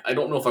boy, I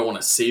don't know if I want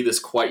to say this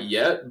quite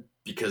yet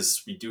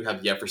because we do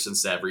have Jefferson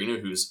Savarino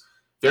who's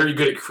very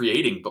good at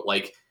creating, but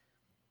like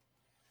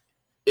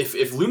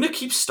if Luna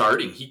keeps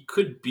starting, he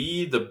could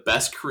be the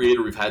best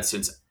creator we've had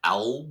since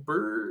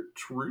Albert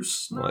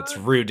Rusnak. Well, it's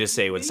rude to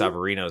say when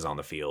Savarino's on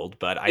the field,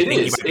 but I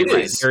think it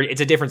is. It's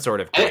a different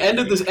sort of end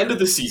of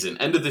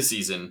the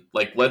season.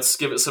 Like, let's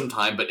give it some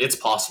time, but it's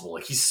possible.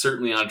 Like, he's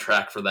certainly on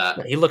track for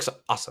that. He looks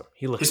awesome.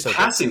 His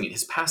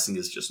passing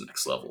is just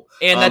next level,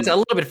 and that's a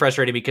little bit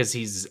frustrating because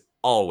he's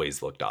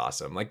always looked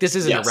awesome. Like, this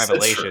isn't a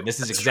revelation. This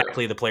is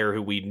exactly the player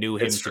who we knew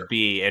him to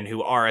be, and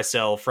who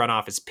RSL front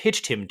office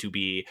pitched him to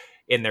be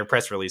in their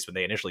press release when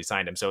they initially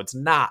signed him. So it's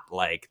not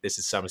like this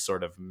is some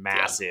sort of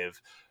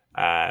massive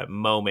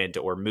moment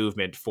or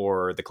movement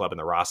for the club and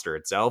the roster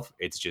itself.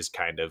 It's just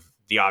kind of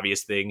the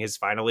obvious thing has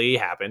finally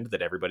happened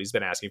that everybody's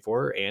been asking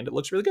for, and it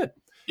looks really good.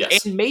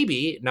 Yes. And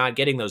maybe not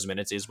getting those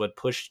minutes is what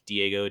pushed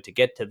Diego to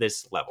get to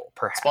this level.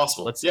 Perhaps. It's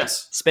possible.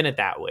 Let's spin it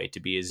that way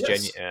to be as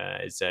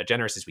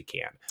generous as we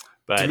can.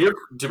 But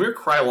Damir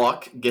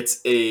Kreilach gets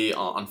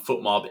on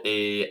FootMob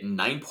a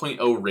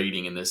 9.0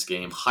 rating in this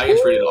game.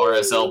 Highest rated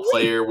RSL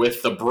player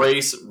with the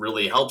brace.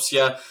 Really helps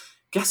you.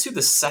 Guess who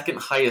the second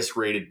highest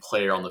rated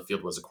player on the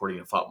field was according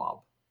to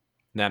FootMob?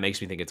 That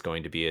makes me think it's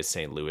going to be a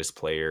St. Louis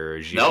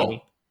player.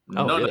 No.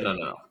 Paulo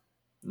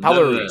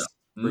Ruiz.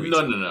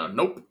 No.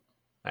 Nope.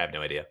 I have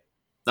no idea.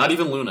 Not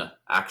even Luna,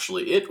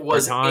 actually. It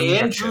was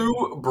Andrew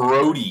Bertrand.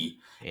 Brody.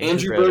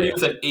 Andrew Brody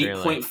with an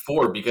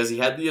 8.4 because he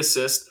had the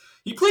assist.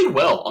 He played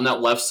well on that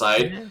left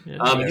side.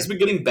 He's been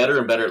getting better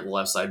and better at the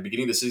left side.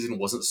 Beginning of the season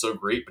wasn't so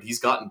great, but he's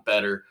gotten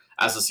better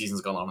as the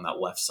season's gone on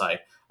that left side.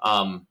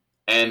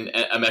 And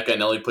Emeka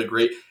Anelli played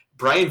great.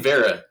 Brian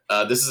Vera,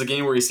 this is a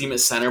game where you see him at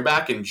center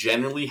back and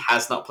generally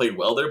has not played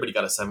well there, but he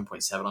got a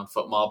 7.7 on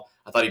FootMob.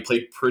 I thought he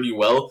played pretty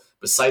well.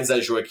 Besides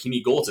that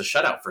Gioacchini goal, it's a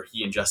shutout for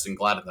he and Justen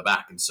Glad in the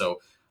back. And so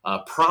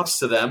props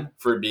to them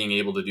for being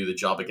able to do the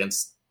job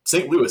against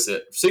St. Louis.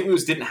 St.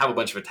 Louis didn't have a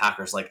bunch of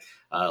attackers like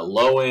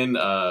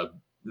Lowen,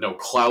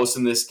 Klaus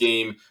in this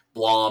game,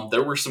 Blom.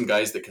 There were some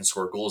guys that can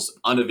score goals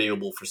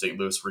unavailable for St.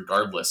 Louis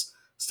regardless.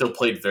 Still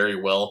played very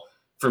well.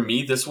 For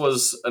me, this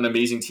was an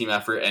amazing team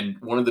effort, and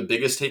one of the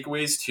biggest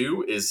takeaways,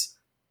 too, is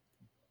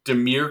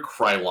Damir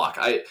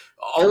Kreilach.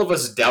 All of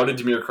us doubted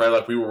Damir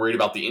Kreilach. We were worried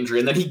about the injury,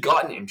 and then he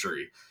got an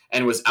injury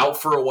and was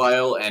out for a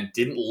while and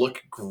didn't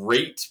look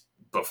great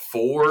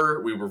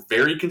before. We were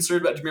very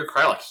concerned about Damir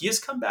Kreilach. He has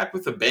come back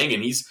with a bang,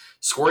 and he's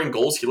scoring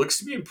goals. He looks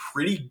to be in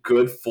pretty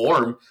good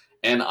form,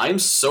 and I'm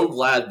so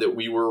glad that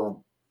we were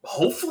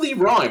hopefully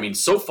wrong. I mean,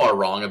 so far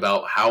wrong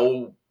about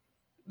how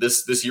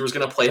this year was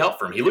going to play out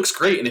for him. He looks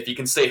great, and if he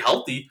can stay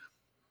healthy,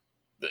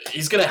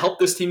 he's going to help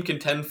this team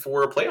contend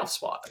for a playoff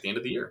spot at the end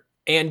of the year.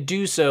 And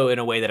do so in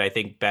a way that I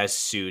think best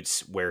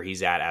suits where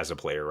he's at as a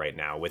player right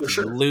now, with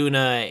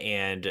Luna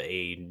and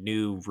a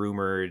new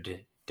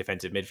rumored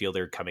defensive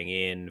midfielder coming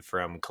in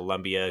from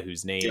Colombia,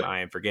 whose name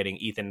I am forgetting,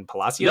 Ethan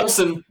Palacio?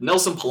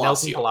 Nelson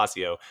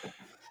Palacio.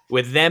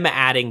 With them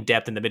adding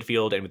depth in the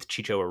midfield and with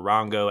Chicho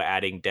Arango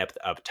adding depth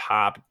up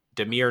top,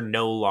 Damir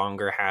no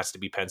longer has to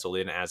be penciled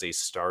in as a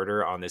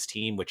starter on this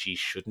team, which he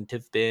shouldn't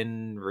have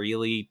been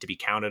really to be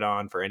counted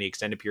on for any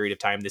extended period of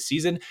time this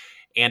season.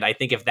 And I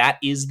think if that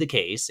is the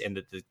case, and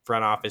that the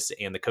front office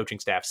and the coaching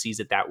staff sees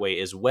it that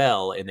way as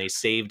well, and they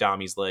save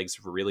Dami's legs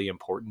for really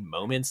important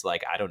moments,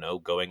 like, I don't know,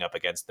 going up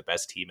against the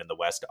best team in the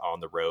West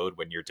on the road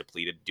when you're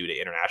depleted due to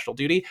international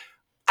duty,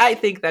 I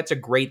think that's a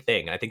great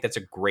thing. I think that's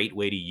a great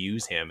way to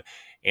use him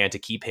and to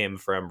keep him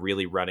from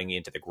really running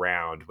into the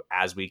ground,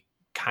 as we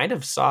kind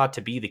of saw to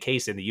be the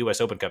case in the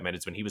U.S. Open Cup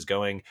minutes when he was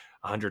going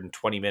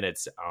 120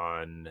 minutes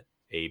on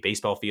a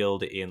baseball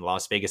field in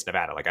Las Vegas,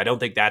 Nevada. Like, I don't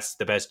think that's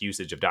the best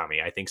usage of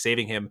Dami. I think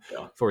saving him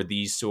for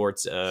these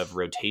sorts of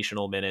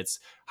rotational minutes,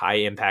 high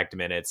impact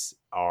minutes,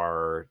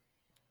 are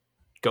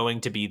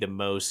going to be the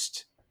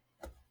most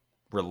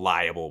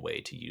reliable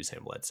way to use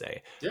him, let's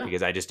say,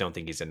 because I just don't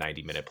think he's a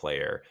 90-minute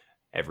player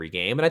every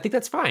game. And I think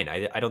that's fine.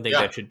 I don't think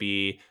that should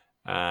be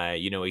a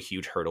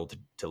huge hurdle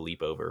to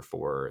leap over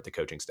for the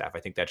coaching staff.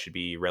 I think that should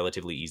be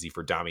relatively easy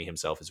for Dami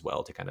himself as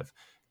well to kind of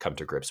come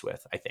to grips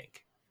with, I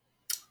think.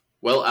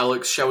 Well,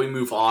 Alex, shall we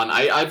move on?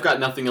 I've got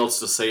nothing else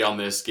to say on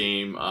this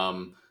game.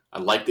 I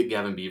like that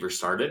Gavin Beaver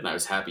started, and I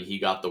was happy he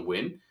got the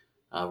win.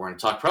 We're going to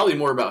talk probably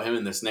more about him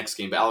in this next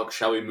game. But Alex,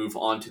 shall we move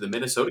on to the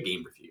Minnesota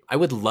game review? I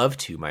would love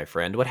to, my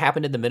friend. What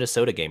happened in the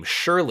Minnesota game?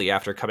 Surely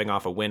after coming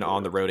off a win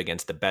on the road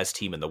against the best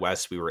team in the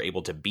West, we were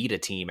able to beat a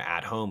team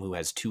at home who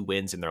has 2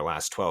 wins in their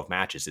last 12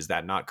 matches. Is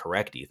that not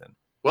correct, Ethan?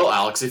 Well,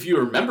 Alex, if you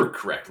remember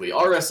correctly,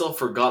 RSL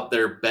forgot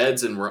their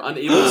beds and were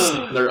unable to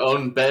sleep in their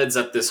own beds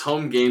at this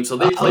home game, so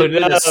they played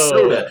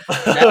Minnesota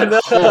at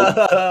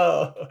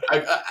home.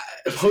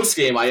 Post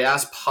game, I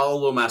asked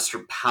Pablo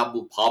Mastroeni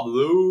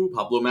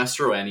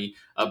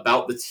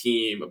about the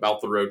team,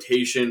 about the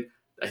rotation.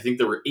 I think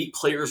there were 8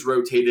 players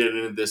rotated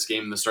into this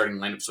game in the starting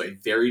lineup, so a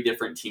very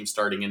different team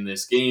starting in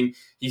this game.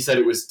 He said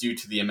it was due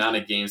to the amount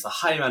of games, the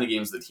high amount of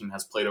games the team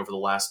has played over the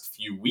last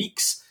few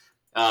weeks.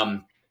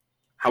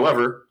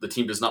 However, the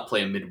team does not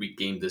play a midweek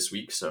game this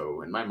week,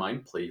 so in my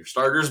mind, play your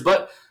starters.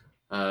 But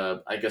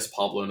I guess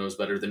Pablo knows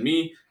better than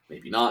me.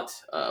 Maybe not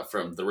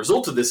from the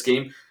result of this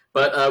game.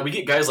 But we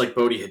get guys like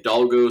Bodie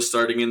Hidalgo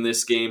starting in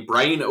this game.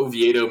 Brian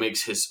Oviedo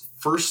makes his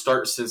first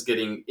start since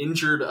getting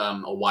injured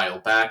a while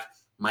back.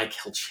 Mike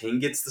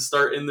Helchang gets the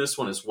start in this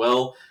one as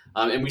well.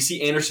 And we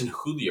see Anderson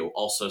Julio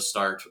also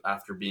start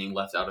after being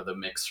left out of the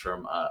mix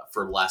for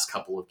the last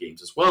couple of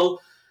games as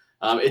well.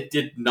 It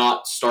did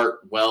not start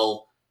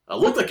well.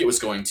 Looked like it was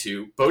going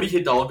to. Bodie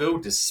Hidalgo,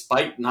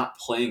 despite not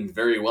playing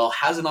very well,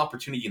 has an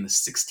opportunity in the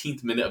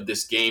 16th minute of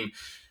this game,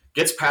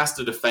 gets past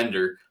the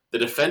defender. The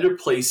defender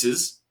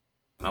places,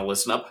 now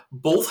listen up,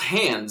 both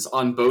hands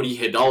on Bodie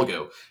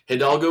Hidalgo.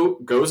 Hidalgo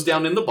goes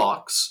down in the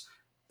box.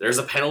 There's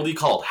a penalty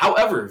called.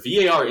 However,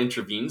 VAR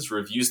intervenes,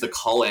 reviews the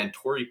call, and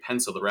Tori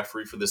Penso, the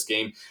referee for this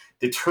game,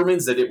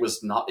 determines that it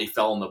was not a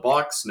foul in the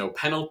box, no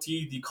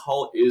penalty. The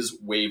call is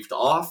waved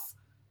off.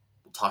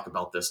 We'll talk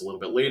about this a little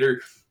bit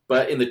later.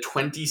 But in the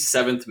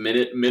 27th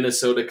minute,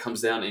 Minnesota comes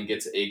down and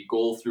gets a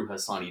goal through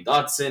Hassani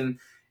Dotson.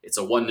 It's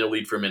a 1-0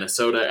 lead for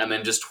Minnesota. And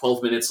then just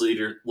 12 minutes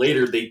later,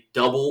 they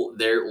double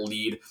their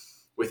lead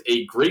with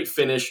a great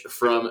finish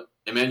from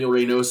Emmanuel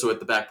Reynoso at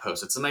the back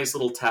post. It's a nice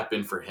little tap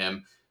in for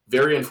him.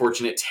 Very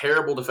unfortunate,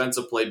 terrible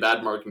defensive play,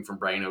 bad marking from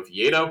Brian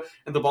Oviedo.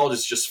 And the ball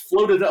just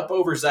floated up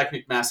over Zach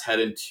McMath's head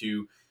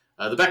into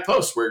the back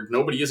post where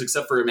nobody is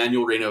except for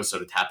Emmanuel Reynoso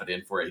to tap it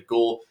in for a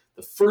goal.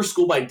 The first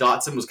goal by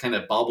Dotson was kind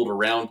of bobbled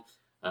around.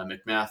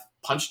 McMath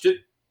punched it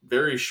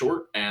very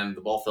short, and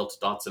the ball fell to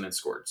Dotson and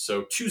scored.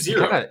 So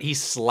 2-0. He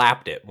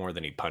slapped it more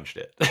than he punched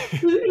it.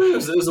 it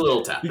was a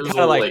little tap. It was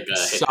kind of like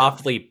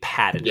softly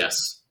patted it.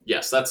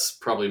 Yes, that's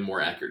probably a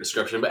more accurate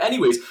description. But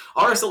anyways,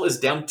 RSL is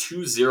down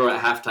 2-0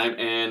 at halftime,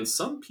 and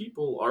some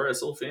people,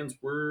 RSL fans,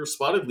 were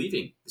spotted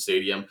leaving the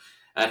stadium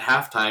at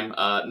halftime.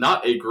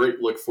 Not a great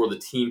look for the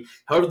team.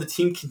 However, the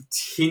team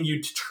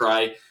continued to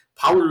try.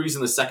 Pablo Ruiz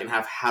in the second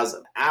half has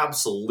an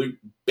absolute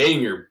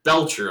banger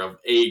belcher of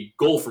a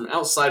goal from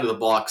outside of the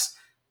box.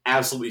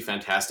 Absolutely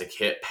fantastic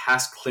hit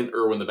past Clint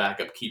Irwin, the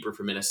backup keeper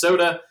for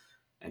Minnesota.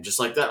 And just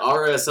like that,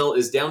 RSL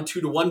is down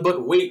 2-1,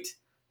 but wait,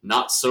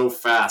 not so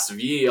fast.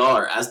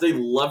 VAR, as they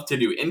love to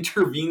do,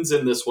 intervenes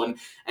in this one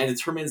and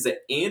determines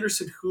that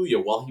Anderson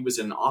Julio, while he was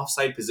in an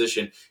offside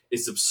position,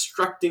 is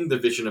obstructing the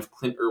vision of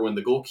Clint Irwin,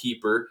 the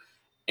goalkeeper,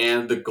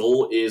 and the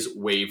goal is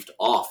waved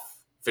off.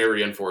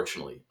 Very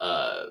unfortunately.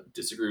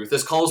 Disagree with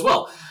this call as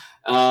well.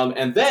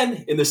 And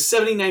then, in the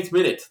 79th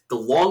minute, the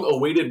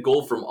long-awaited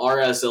goal from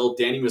RSL,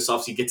 Danny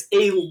Musovski gets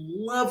a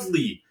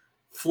lovely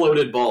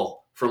floated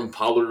ball from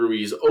Pablo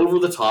Ruiz over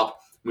the top.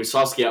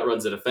 Musovski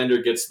outruns the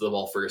defender, gets to the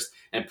ball first,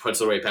 and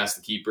puts it away past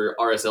the keeper.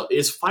 RSL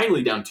is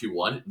finally down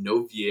 2-1.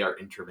 No VAR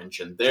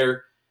intervention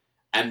there.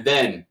 And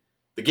then,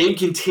 the game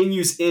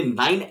continues in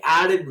 9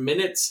 added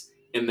minutes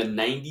in the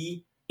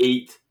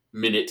 98th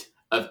minute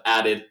of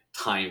added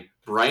time.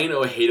 Brian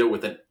Ojeda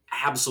with an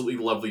absolutely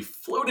lovely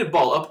floated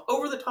ball up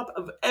over the top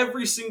of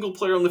every single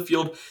player on the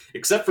field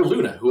except for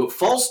Luna, who it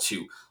falls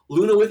to.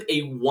 Luna with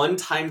a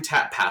one-time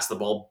tap pass. The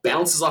ball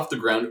bounces off the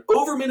ground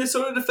over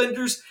Minnesota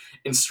defenders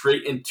and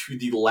straight into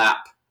the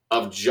lap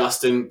of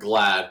Justen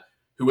Glad,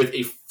 who with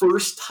a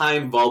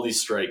first-time volley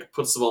strike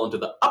puts the ball into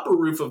the upper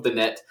roof of the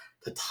net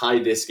to tie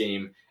this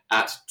game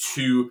at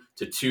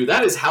 2-2.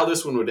 That is how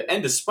this one would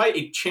end, despite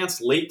a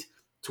chance late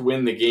to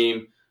win the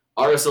game.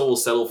 RSL will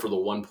settle for the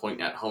 1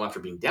 point at home after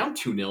being down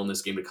 2-0 in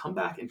this game to come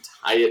back and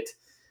tie it.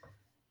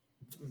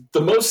 The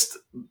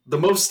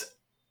most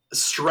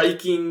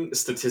striking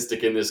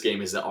statistic in this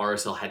game is that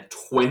RSL had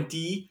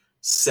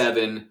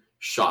 27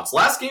 shots.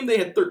 Last game they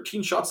had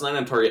 13 shots, 9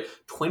 on target.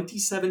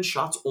 27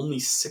 shots, only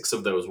 6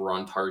 of those were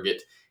on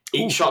target.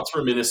 8 shots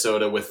for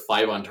Minnesota with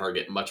 5 on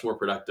target. Much more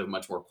productive,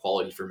 much more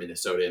quality for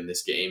Minnesota in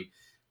this game.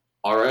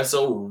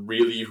 RSL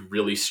really,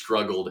 really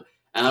struggled.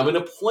 And I'm going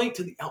to point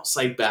to the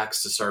outside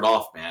backs to start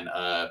off, man.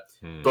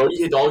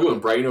 Bodie Hidalgo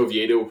and Brian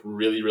Oviedo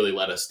really, really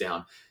let us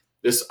down.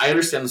 I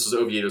understand this was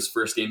Oviedo's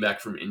first game back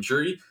from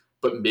injury,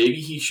 but maybe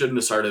he shouldn't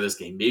have started this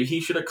game. Maybe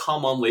he should have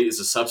come on late as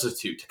a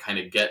substitute to kind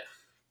of get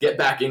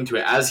back into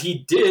it, as he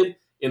did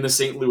in the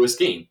St. Louis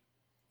game.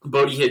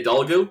 Bodie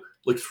Hidalgo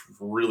looked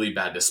really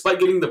bad, despite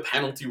getting the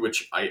penalty,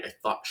 which I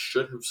thought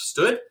should have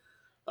stood.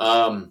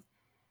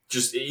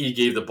 He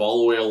gave the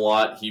ball away a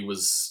lot. He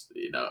was,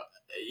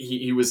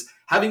 he was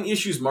having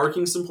issues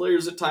marking some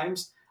players at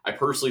times. I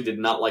personally did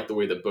not like the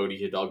way that Bodie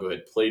Hidalgo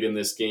had played in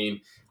this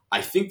game.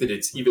 I think that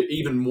it's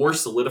even more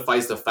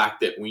solidifies the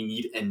fact that we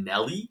need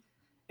Anelli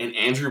and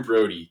Andrew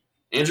Brody.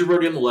 Andrew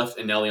Brody on the left,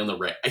 Anelli on the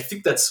right. I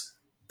think that's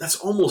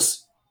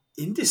almost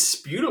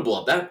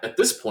indisputable at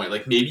this point.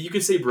 Like, maybe you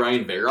could say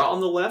Brian Vera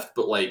on the left,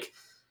 but like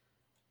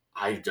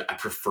I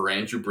prefer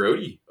Andrew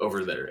Brody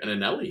over there and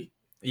Anelli.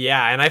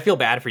 Yeah, and I feel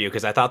bad for you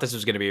because I thought this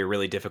was going to be a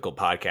really difficult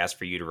podcast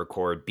for you to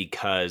record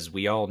because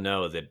we all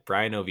know that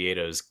Brian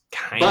Oviedo is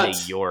kind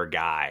of your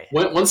guy.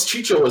 Once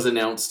Chicho was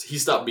announced, he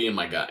stopped being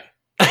my guy.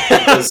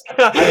 Because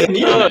I didn't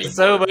need him anymore.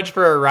 So much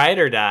for a ride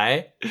or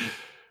die.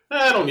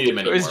 I don't need him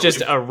anymore. It was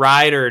just a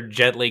ride or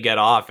gently get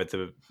off at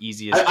the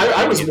easiest.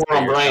 I was more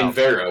on Brian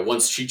Vera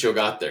once Chicho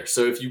got there.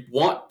 So if you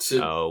want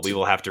to... Oh, we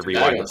will have to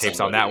rewind the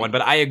tapes on that one.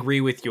 But I agree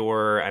with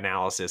your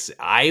analysis.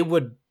 I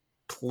would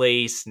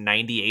place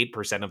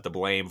 98% of the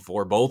blame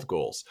for both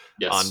goals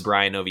on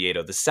Brian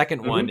Oviedo. The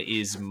second one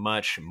is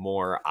much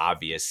more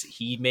obvious.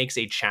 He makes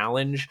a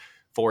challenge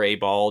for a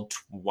ball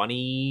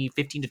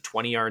 15 to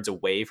 20 yards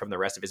away from the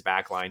rest of his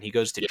back line. He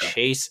goes to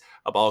chase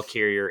a ball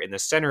carrier in the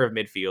center of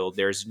midfield.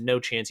 There's no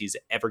chance he's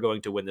ever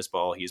going to win this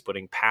ball. He's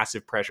putting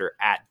passive pressure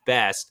at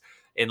best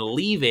and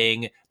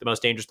leaving the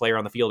most dangerous player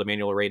on the field,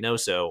 Emmanuel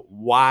Reynoso,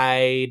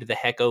 wide the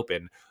heck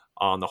open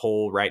on the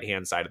whole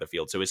right-hand side of the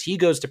field. So as he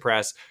goes to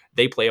press,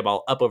 they play a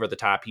ball up over the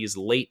top. He's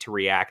late to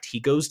react.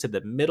 He goes to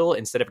the middle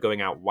instead of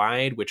going out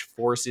wide, which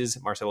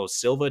forces Marcelo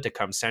Silva to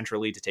come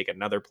centrally to take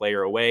another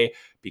player away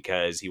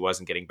because he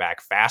wasn't getting back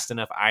fast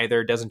enough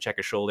either. Doesn't check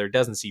a shoulder,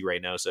 doesn't see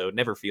Reynoso,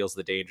 never feels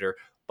the danger.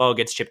 Ball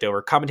gets chipped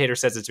over. Commentator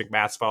says it's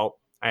McMath's fault.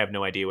 I have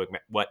no idea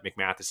what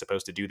McMath is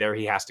supposed to do there.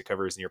 He has to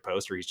cover his near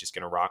post or he's just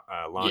going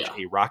to launch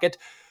a rocket.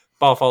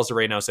 Ball falls to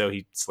Reynoso.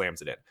 He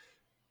slams it in.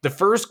 The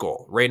first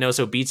goal,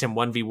 Reynoso beats him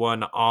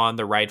 1v1 on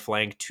the right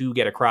flank to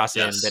get a cross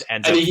in that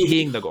ends up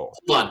being the goal.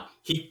 Hold on.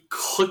 He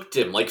clicked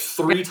him like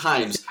 3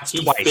 times.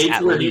 He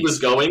faked where he was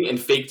going and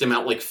faked him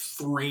out like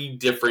 3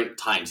 different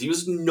times. He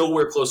was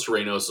nowhere close to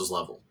Reynoso's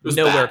level. It was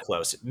nowhere bad.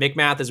 Close.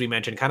 McMath, as we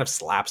mentioned, kind of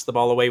slaps the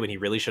ball away when he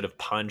really should have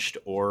punched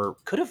or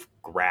could have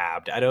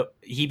grabbed.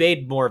 He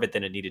made more of it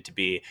than it needed to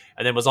be,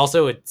 and then was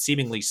also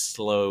seemingly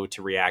slow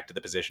to react to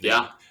the positioning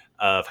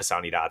of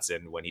Hassani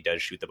Dotson when he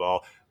does shoot the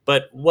ball.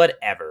 But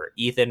whatever,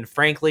 Ethan,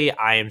 frankly,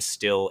 I am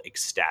still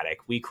ecstatic.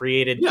 We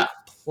created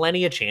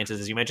plenty of chances.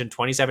 As you mentioned,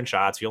 27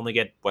 shots. We only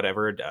get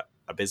whatever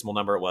abysmal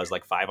number it was,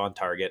 like 5 on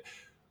target.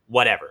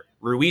 Whatever.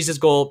 Ruiz's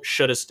goal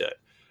should have stood.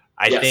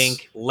 I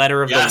think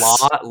letter of the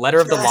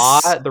law,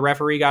 the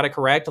referee got it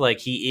correct. Like,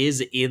 he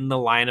is in the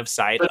line of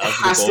sight of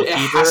the goalkeeper.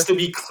 It has to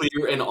be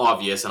clear and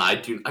obvious, and I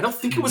don't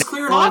think it was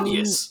clear and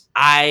obvious.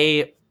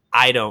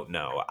 I don't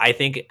know. I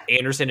think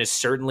Anderson is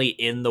certainly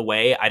in the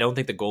way. I don't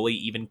think the goalie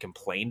even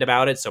complained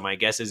about it. So my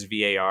guess is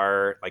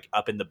VAR, like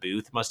up in the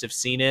booth, must have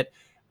seen it.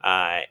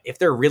 If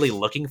they're really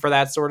looking for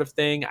that sort of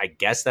thing, I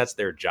guess that's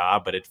their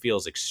job, but it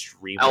feels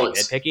extremely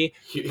nitpicky.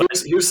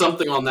 Here's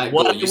something on that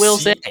goal.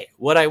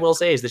 What I will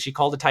say is that she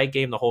called a tight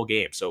game the whole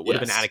game. So it would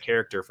have been out of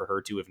character for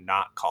her to have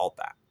not called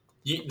that.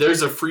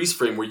 There's a freeze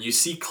frame where you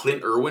see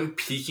Clint Irwin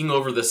peeking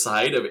over the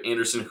side of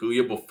Anderson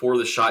Julio before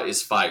the shot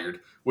is fired,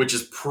 which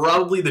is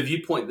probably the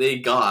viewpoint they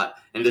got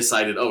and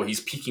decided, oh,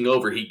 he's peeking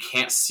over. He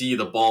can't see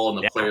the ball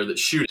and the player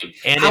that's shooting.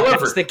 And if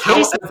that's the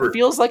case, it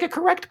feels like a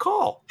correct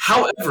call.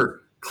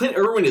 However, Clint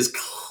Irwin is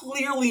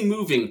clearly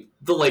moving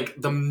the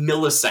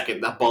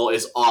millisecond that ball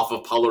is off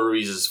of Paulo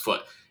Ruiz's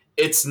foot.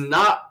 It's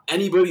not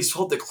anybody's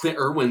fault that Clint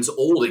Irwin's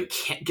old and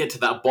can't get to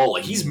that ball.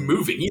 Like, he's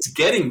moving. He's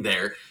getting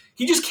there.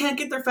 He just can't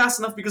get there fast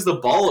enough because the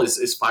ball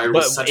is fired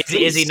with such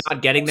pace. Is he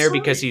not getting there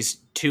because he's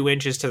 2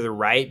 inches to the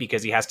right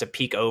because he has to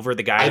peek over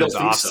the guy who's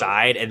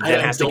offside and then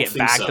has to get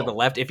back to the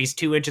left? If he's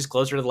 2 inches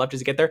closer to the left,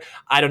 does he get there?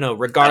 I don't know.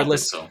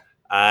 Regardless,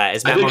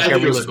 as Matt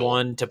Montgomery was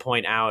one to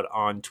point out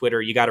on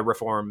Twitter, you got to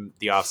reform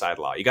the offside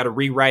law. You got to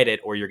rewrite it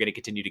or you're going to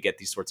continue to get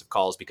these sorts of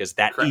calls because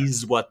that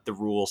is what the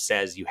rule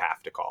says you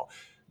have to call.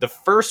 The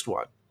first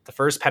one, the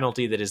first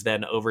penalty that is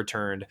then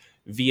overturned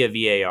via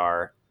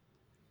VAR,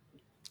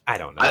 I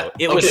don't know.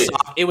 It was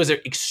soft. It was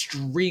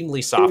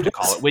extremely soft to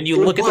call it. When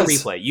you look at the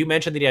replay, you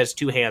mentioned that he has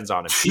 2 hands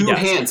on him. Two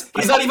hands.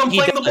 He's not even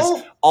playing the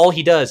ball. All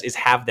he does is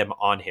have them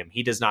on him.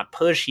 He does not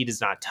push. He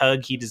does not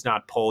tug. He does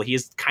not pull. He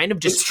is kind of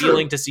just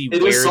feeling to see where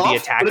the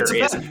attacker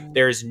is.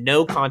 There is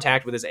no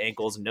contact with his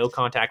ankles, no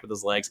contact with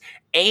his legs.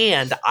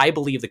 And I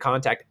believe the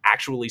contact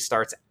actually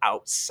starts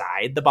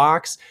outside the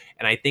box.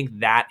 And I think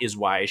that is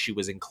why she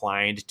was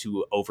inclined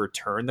to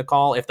overturn the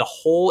call. If the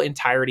whole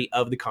entirety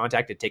of the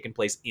contact had taken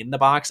place in the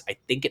box, I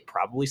think it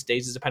probably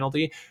stays as a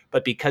penalty.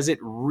 But because it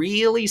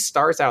really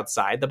starts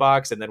outside the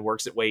box and then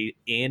works its way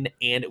in,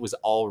 and it was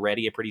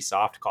already a pretty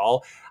soft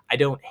call, I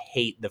don't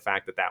hate the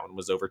fact that that one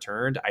was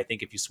overturned. I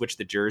think if you switch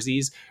the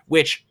jerseys,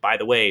 which, by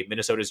the way,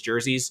 Minnesota's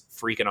jerseys,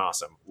 freaking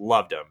awesome.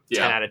 Loved them.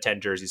 10 out of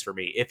 10 jerseys for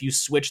me. If you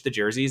switch the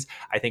jerseys,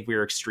 I think we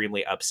were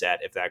extremely upset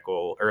if that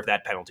goal, or if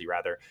that penalty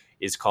rather,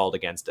 is called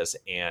against us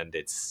and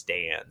it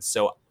stands.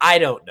 So I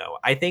don't know.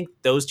 I think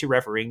those 2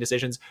 refereeing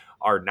decisions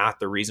are not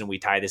the reason we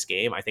tie this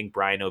game. I think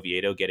Brian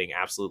Oviedo getting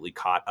absolutely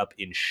caught up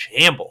in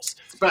shambles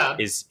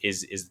is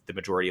the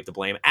majority of the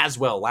blame as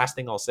well. Last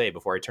thing I'll say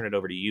before I turn it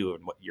over to you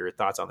and what your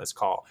thoughts on this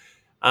call.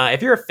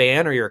 If you're a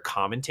fan or you're a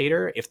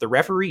commentator, if the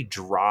referee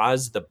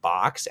draws the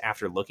box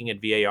after looking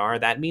at VAR,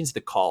 that means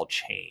the call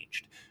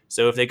changed.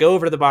 So if they go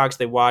over to the box,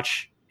 they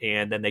watch,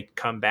 and then they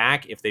come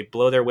back. If they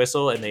blow their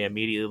whistle and they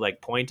immediately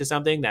like point to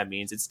something, that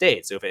means it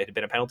stayed. So if it had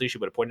been a penalty, she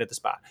would have pointed at the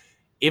spot.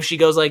 If she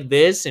goes like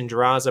this and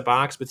draws a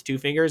box with two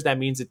fingers, that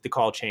means that the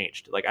call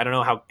changed. Like, I don't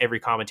know how every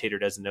commentator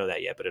doesn't know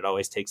that yet, but it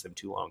always takes them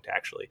too long to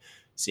actually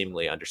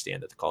seemingly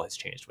understand that the call has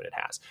changed when it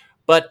has.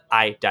 But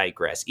I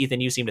digress.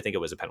 Ethan, you seem to think it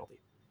was a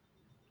penalty.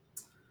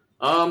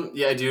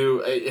 Yeah, I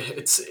do.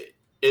 It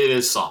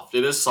is soft.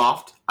 It is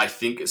soft. I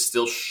think it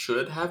still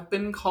should have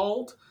been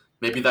called.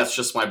 Maybe that's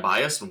just my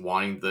bias and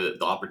wanting the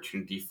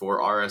opportunity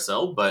for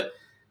RSL, but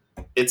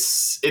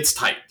it's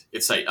tight.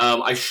 It's tight.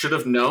 I should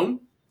have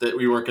known that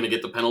we weren't going to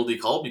get the penalty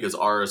call because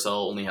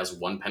RSL only has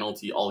one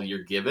penalty all year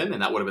given,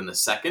 and that would have been the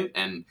second.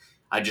 And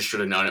I just should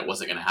have known it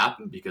wasn't going to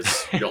happen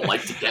because we don't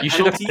like to get you penalties.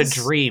 should have had a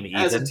dream,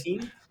 Ethan. As a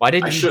team. Why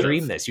didn't you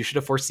dream this? You should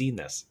have foreseen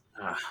this.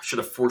 I should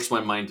have forced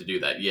my mind to do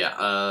that.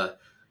 Yeah.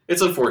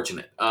 It's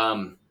unfortunate.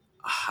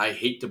 I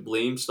hate to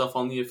blame stuff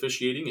on the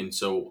officiating, and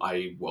so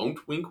I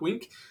won't. Wink,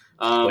 wink.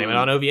 Blame it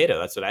on Oviedo.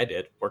 That's what I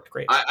did. Worked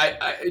great.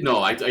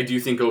 I do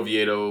think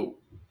Oviedo.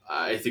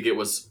 I think it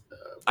was.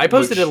 I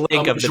posted a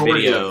link of the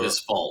video of his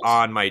fault,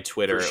 on my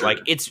Twitter. Sure. Like,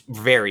 it's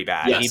very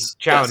bad. Yes, he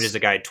challenges a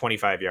guy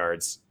 25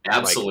 yards.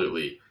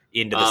 Absolutely. Like,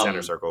 into the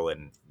center circle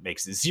and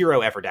makes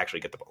zero effort to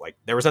actually get the ball. Like,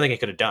 there was nothing he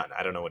could have done.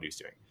 I don't know what he was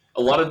doing.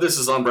 A lot of this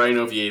is on Brian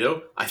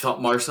Oviedo. I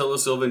thought Marcelo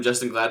Silva and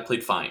Justen Glad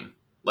played fine.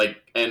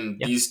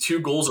 These two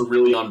goals are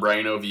really on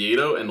Brian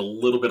Oviedo and a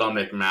little bit on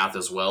McMath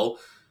as well.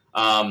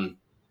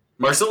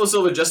 Marcelo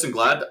Silva and Justen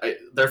Glad,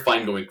 they're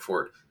fine going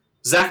forward.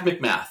 Zach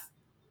McMath,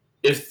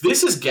 if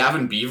this is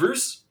Gavin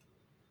Beavers,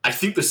 I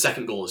think the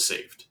second goal is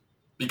saved.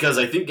 Because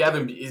I think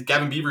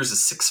Gavin Beavers is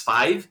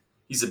 6'5".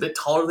 He's a bit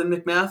taller than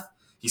McMath.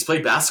 He's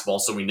played basketball,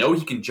 so we know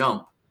he can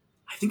jump.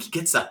 I think he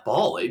gets that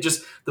ball.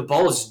 The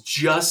ball is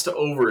just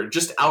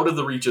out of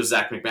the reach of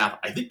Zach McMath.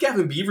 I think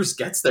Gavin Beavers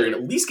gets there and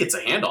at least gets a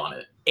hand on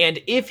it.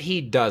 And if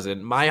he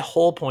doesn't, my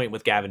whole point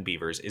with Gavin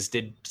Beavers is,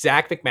 did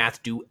Zach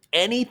McMath do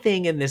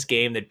anything in this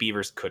game that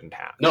Beavers couldn't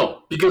have?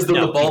 No, because the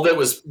ball that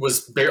was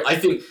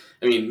barely.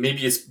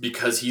 Maybe it's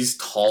because he's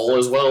tall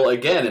as well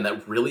again, and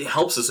that really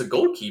helps as a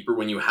goalkeeper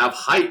when you have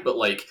height. But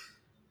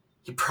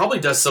he probably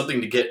does something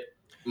to get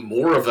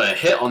more of a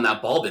hit on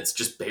that ball that's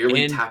just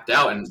barely tapped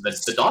out, and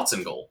that's the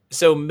Dotson goal.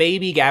 So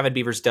maybe Gavin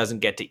Beavers doesn't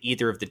get to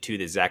either of the two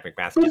that Zach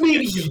McMath gets.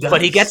 Maybe he does.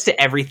 But he gets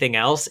to everything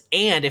else,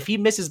 and if he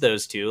misses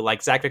those two,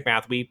 like Zach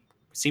McMath, we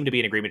seem to be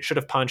in agreement, should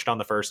have punched on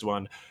the first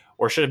one,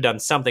 or should have done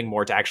something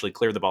more to actually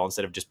clear the ball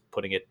instead of just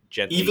putting it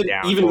gently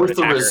down. Even with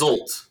the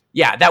result.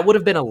 Yeah, that would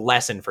have been a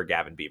lesson for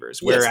Gavin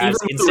Beavers. Whereas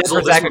instead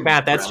for Zach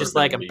McMath, that's just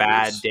like a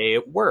bad day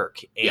at work.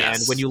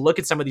 And when you look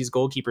at some of these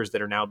goalkeepers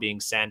that are now being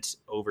sent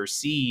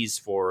overseas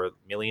for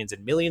millions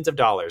and millions of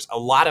dollars, a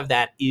lot of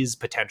that is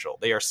potential.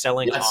 They are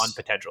selling on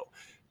potential.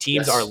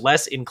 Teams are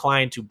less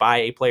inclined to buy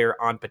a player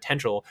on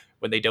potential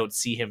when they don't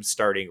see him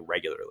starting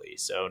regularly.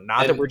 So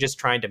not that we're just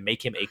trying to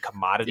make him a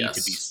commodity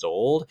to be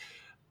sold,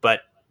 but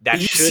that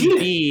should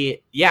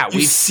be,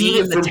 we've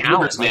seen the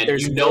talent. Man.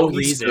 There's no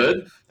reason.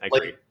 Good. I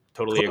agree.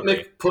 Totally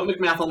agree. Put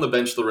McMath on the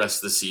bench the rest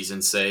of the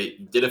season. Say,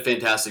 did a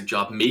fantastic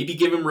job. Maybe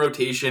give him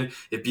rotation.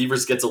 If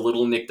Beavers gets a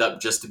little nicked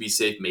up just to be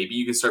safe, maybe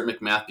you can start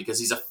McMath because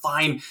he's a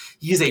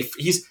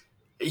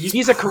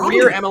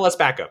career MLS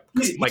backup.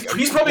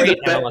 He's probably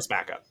the MLS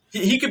backup.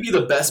 He could be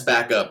the best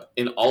backup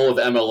in all of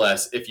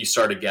MLS if you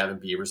started Gavin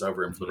Beavers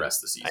over him for the rest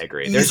of the season. I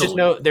agree. There's just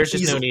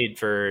no need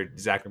for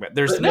Zach McMath.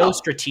 There's no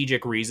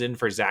strategic reason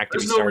for Zach to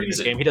be starting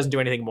this game. He doesn't do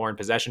anything more in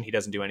possession. He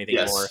doesn't do anything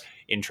more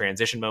in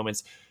transition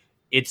moments.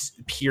 It's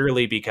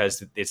purely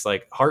because it's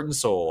like heart and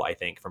soul, I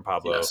think, from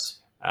Pablo,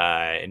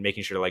 and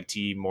making sure like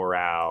team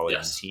morale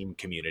and team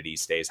community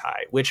stays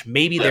high, which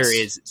maybe there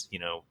is,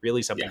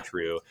 really something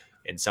true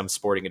and some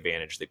sporting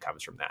advantage that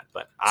comes from that.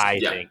 But I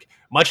think,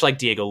 much like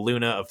Diego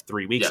Luna of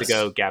 3 weeks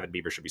ago, Gavin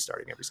Beavers should be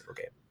starting every single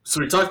game.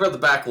 So we talked about the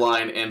back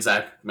line and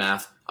Zach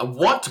McMath. I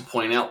want to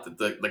point out that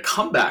the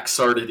comeback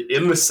started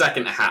in the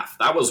second half.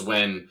 That was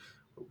when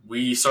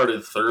we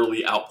started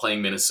thoroughly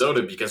outplaying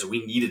Minnesota because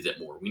we needed it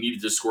more. We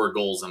needed to score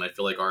goals, and I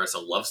feel like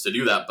RSL loves to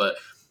do that. But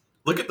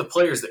look at the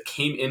players that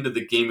came into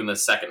the game in the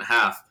second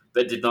half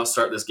that did not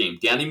start this game.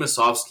 Danny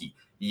Masovsky,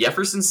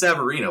 Jefferson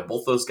Savarino,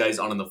 both those guys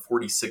on in the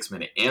 46th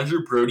minute.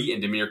 Andrew Brody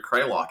and Damir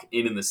Kreilach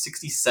in the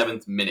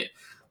 67th minute.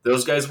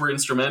 Those guys were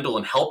instrumental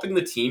in helping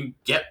the team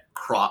get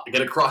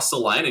across the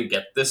line and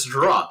get this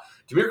draw.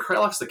 Damir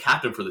Kreilach's the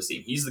captain for this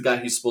team. He's the guy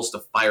who's supposed to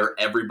fire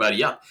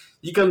everybody up.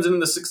 He comes in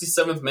the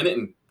 67th minute,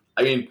 and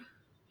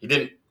he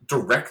didn't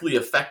directly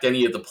affect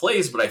any of the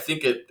plays, but I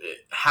think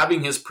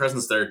having his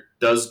presence there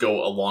does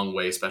go a long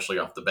way, especially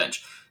off the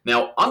bench.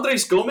 Now,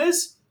 Andres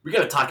Gomez, we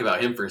got to talk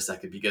about him for a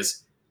second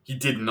because he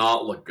did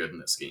not look good in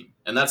this game.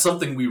 And that's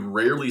something we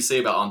rarely say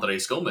about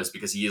Andres Gomez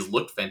because he has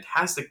looked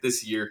fantastic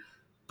this year,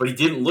 but he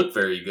didn't look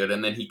very good.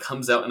 And then he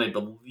comes out, and I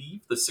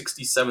believe the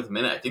 67th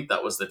minute, I think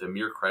that was the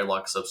Damir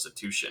Kreilach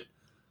substitution.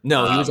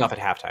 No, he was off at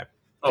halftime.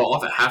 Oh,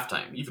 off at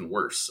halftime, even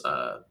worse.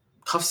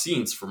 Tough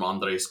scenes from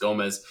Andres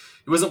Gomez.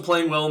 He wasn't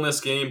playing well in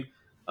this game.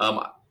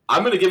 I'm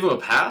going to give him a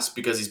pass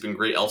because he's been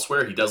great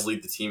elsewhere. He does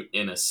lead the team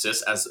in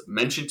assists, as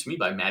mentioned to me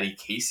by Maddie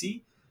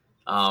Casey.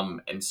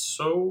 And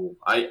so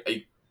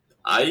I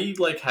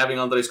like having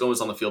Andres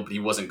Gomez on the field, but he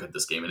wasn't good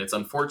this game. And it's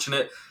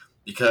unfortunate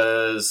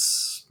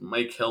because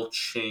Michael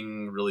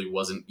Ching really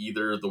wasn't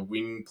either. The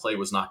wing play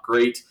was not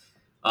great.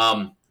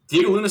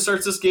 Diego Luna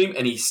starts this game,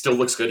 and he still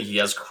looks good. He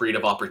has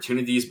creative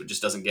opportunities, but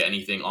just doesn't get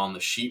anything on the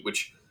sheet,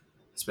 which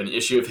has been an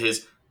issue of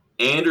his.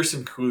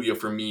 Anderson Julio,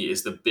 for me,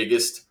 is the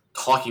biggest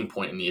talking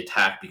point in the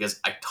attack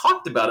because I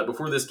talked about it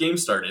before this game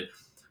started.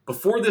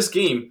 Before this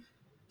game,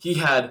 he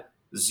had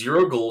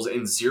 0 goals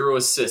and 0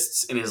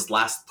 assists in his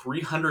last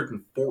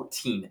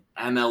 314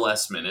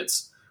 MLS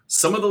minutes.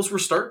 Some of those were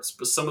starts,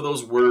 but some of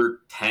those were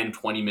 10,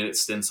 20-minute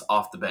stints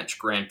off the bench,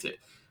 granted.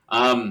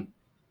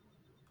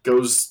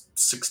 Goes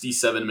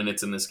 67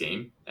 minutes in this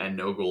game and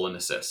no goal and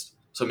assist.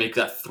 So make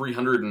that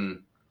 300 and,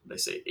 did I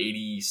say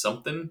 80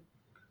 something?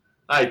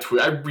 I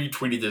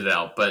retweeted it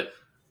out, but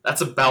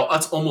that's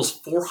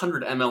almost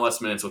 400 MLS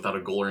minutes without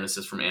a goal or an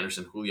assist from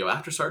Anderson Julio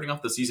after starting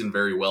off the season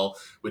very well.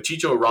 With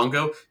Chicho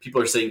Arango,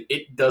 people are saying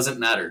it doesn't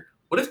matter.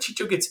 What if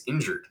Chicho gets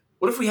injured?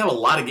 What if we have a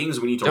lot of games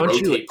we need to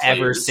rotate players? Don't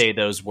you ever say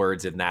those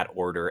words in that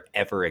order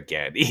ever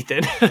again,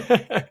 Ethan.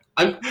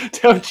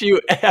 Don't you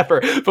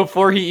ever,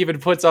 before he even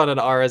puts on an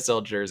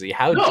RSL jersey.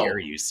 How dare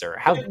you, sir?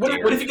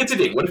 What if he gets a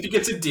ding? What if he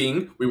gets a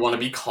ding? We want to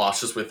be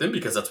cautious with him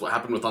because that's what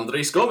happened with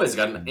Andres Gomez. He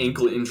got an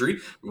ankle injury.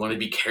 We want to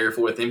be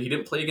careful with him. He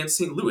didn't play against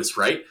St. Louis,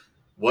 right?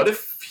 What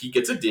if he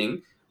gets a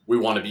ding? We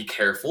want to be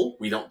careful.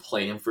 We don't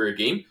play him for a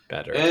game.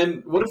 Better.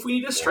 And what if we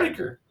need a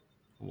striker?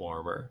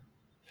 Warmer.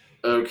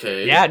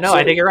 Okay. Yeah, no,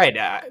 I think you're right.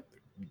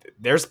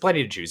 There's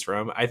plenty to choose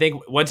from. I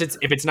think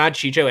if it's not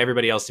Chicho,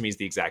 everybody else to me is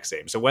the exact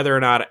same. So whether or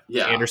not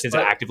Anderson's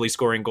actively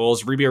scoring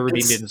goals, Rubio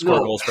Rubin didn't score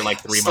goals for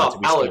like 3 months.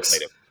 And we Alex, still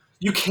played him.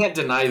 You can't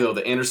deny though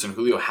that Anderson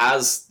Julio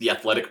has the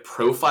athletic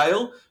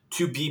profile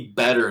to be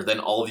better than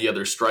all the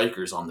other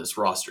strikers on this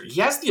roster.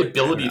 He has the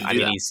ability to do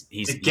that.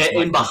 He's get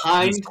in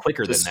behind. He's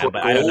quicker than that,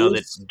 but I don't know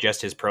that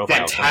just his profile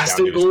comes down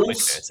to his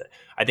quickness.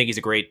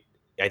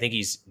 I think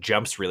he's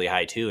jumps really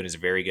high too, and is a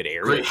very good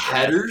area. Great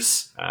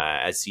headers,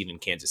 as seen in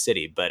Kansas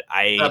City. But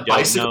I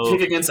don't know.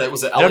 Kick against that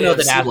was it. I don't know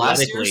that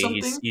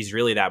athletically he's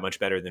really that much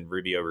better than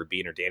Rubio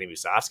Rubin or Danny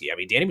Musovski. I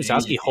mean, Danny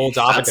Musovski holds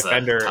off a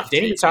defender.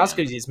 Danny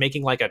Musovski is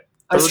making like a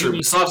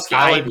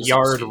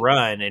 35-yard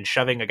run and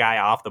shoving a guy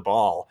off the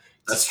ball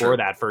to score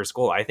that first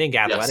goal. I think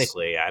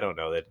athletically, I don't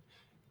know that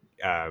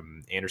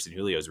Anderson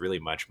Julio is really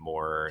much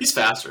more. He's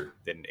faster.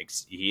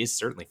 He is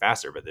certainly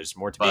faster, but there's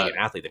more to being an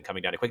athlete than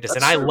coming down to quickness.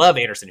 And I love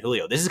Anderson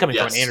Julio. This is coming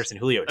from an Anderson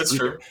Julio. That's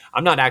true.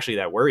 I'm not actually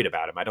that worried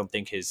about him. I don't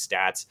think his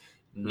stats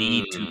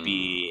need to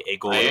be a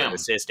goal or an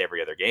assist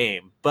every other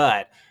game.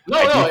 But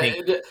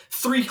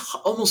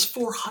almost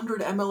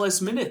 400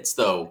 MLS minutes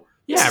though.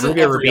 Yeah,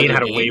 Rubio Rubin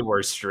had a way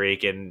worse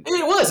streak, and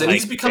it was, and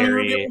he's becoming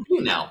Rubio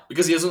Rubin now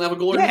because he doesn't have a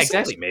goal. Yeah,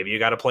 exactly. Maybe you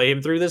got to play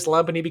him through this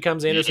lump, and he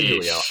becomes Anderson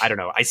Julio. I don't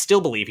know. I still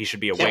believe he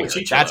should be a winger.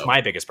 That's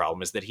my biggest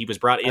problem is that he was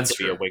brought in to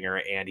be a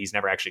winger, and he's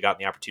never actually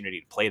gotten the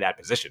opportunity to play that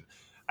position.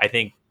 I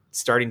think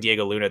starting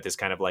Diego Luna at this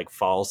kind of like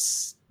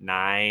false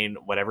 9,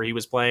 whatever he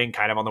was playing,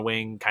 kind of on the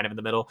wing, kind of in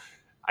the middle,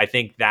 I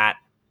think that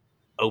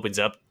opens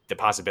up the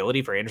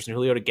possibility for Anderson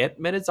Julio to get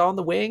minutes on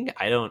the wing.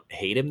 I don't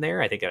hate him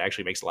there. I think it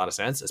actually makes a lot of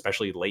sense,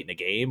 especially late in the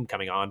game,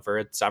 coming on for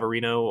a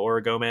Savarino or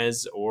a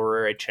Gomez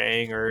or a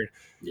Chang or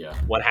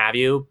what have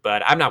you.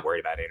 But I'm not worried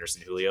about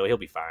Anderson Julio. He'll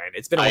be fine.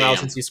 It's been a while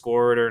since he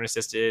scored or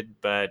assisted,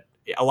 but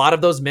a lot of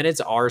those minutes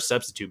are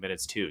substitute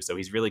minutes too. So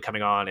he's really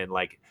coming on in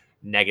like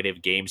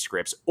negative game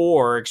scripts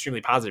or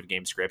extremely positive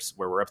game scripts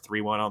where we're up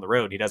 3-1 on the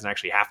road. He doesn't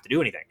actually have to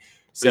do anything.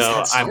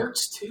 So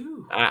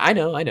I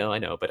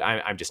know, but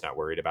I'm just not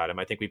worried about him.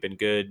 I think we've been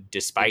good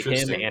despite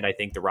him, and I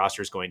think the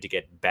roster is going to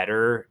get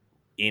better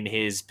in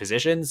his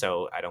position.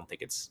 So I don't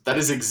think that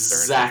is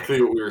exactly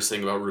what we were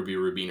saying about Rubio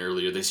Rubin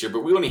earlier this year.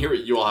 But we want to hear what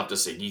you all have to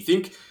say. Do you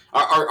think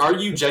are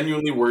you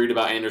genuinely worried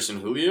about Anderson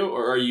Julio,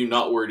 or are you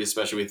not worried,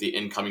 especially with the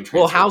incoming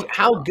transfer? Well,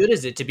 how good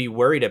is it to be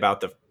worried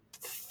about the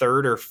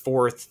third or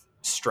fourth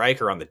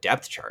striker on the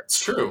depth chart? It's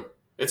true.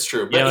 It's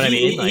true. But you know what I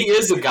mean? He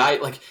is a guy,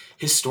 like,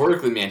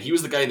 historically, man, he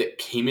was the guy that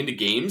came into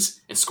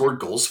games and scored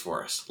goals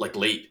for us, like,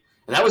 late.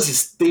 And that was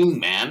his thing,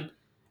 man.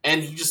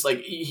 And he just, like,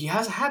 he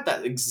has had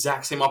that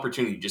exact same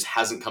opportunity, just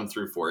hasn't come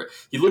through for it.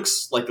 He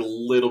looks like a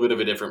little bit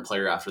of a different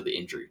player after the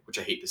injury, which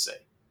I hate to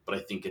say. But I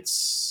think it's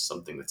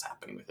something that's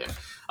happening with him.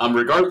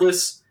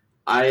 Regardless,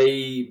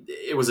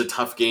 it was a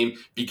tough game.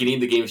 Beginning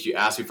of the game, if you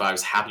asked me if I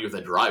was happy with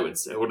a draw, I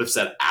would have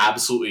said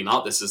absolutely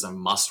not. This is a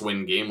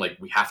must-win game. Like,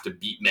 we have to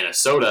beat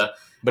Minnesota.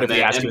 But if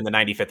you asked you in the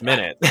 95th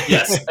minute.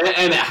 Yes.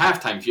 And at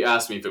halftime, if you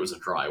asked me if it was a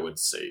draw, I would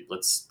say,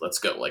 let's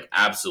go. Like,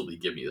 absolutely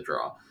give me the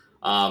draw.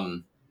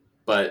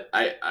 But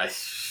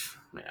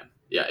man,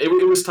 yeah,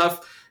 it was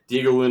tough.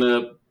 Diego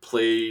Luna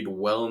played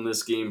well in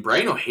this game.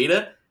 Brian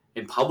Ojeda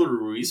and Pablo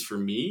Ruiz, for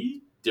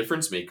me,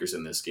 difference makers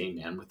in this game,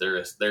 man. With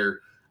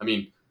I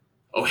mean,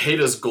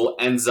 Ojeda's goal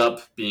ends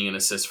up being an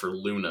assist for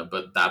Luna,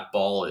 but that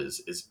ball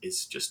is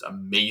just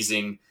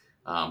amazing.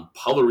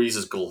 Pablo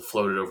Ruiz's goal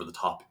floated over the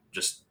top,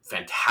 just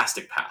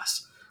fantastic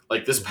pass.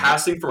 Like this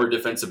passing from our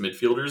defensive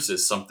midfielders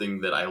is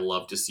something that I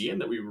love to see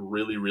and that we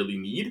really, really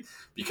need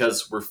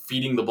because we're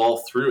feeding the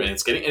ball through and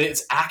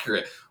it's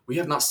accurate. We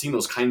have not seen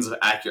those kinds of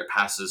accurate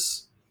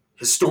passes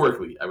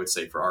historically, I would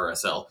say, for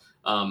RSL.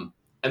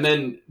 And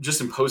then just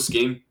in post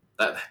game,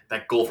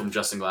 that goal from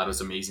Justen Glad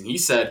was amazing. He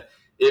said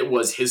it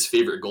was his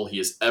favorite goal he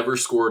has ever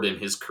scored in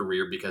his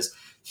career because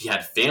he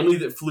had family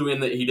that flew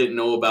in that he didn't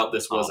know about.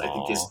 This was, I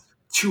think, his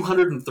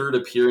 203rd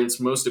appearance,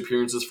 most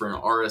appearances for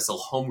an RSL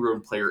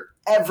homegrown player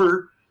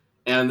ever.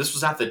 And this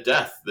was at the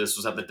death. This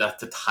was at the death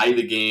to tie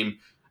the game.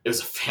 It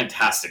was a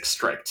fantastic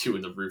strike, too,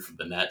 in the roof of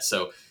the net.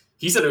 So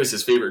he said it was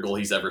his favorite goal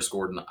he's ever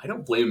scored, and I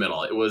don't blame him at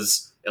all. It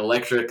was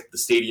electric. The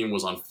stadium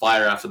was on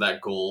fire after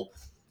that goal.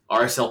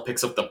 RSL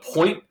picks up the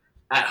point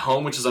at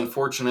home, which is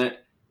unfortunate,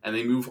 and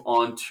they move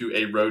on to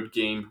a road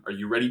game. Are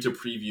you ready to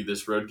preview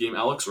this road game,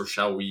 Alex, or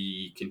shall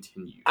we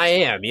continue? I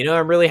am.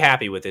 I'm really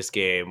happy with this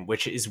game,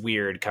 which is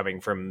weird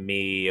coming from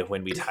me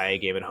when we tie a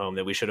game at home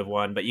that we should have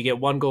won. But you get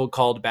one goal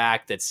called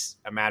back that's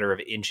a matter of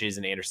inches,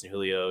 and Anderson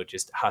Julio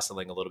just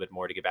hustling a little bit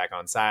more to get back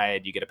on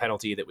side. You get a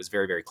penalty that was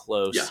very, very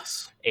close.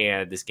 Yes.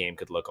 And this game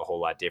could look a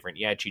whole lot different.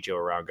 Yeah, Chicho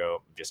Arango,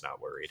 I'm just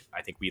not worried.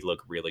 I think we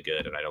look really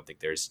good, and I don't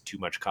think there's too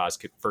much cause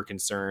for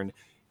concern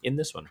in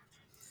this one.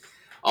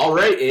 All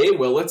right,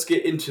 well, let's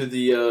get into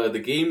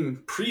the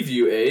game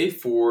preview,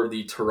 for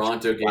the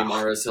Toronto game.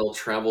 Wow. RSL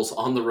travels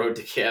on the road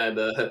to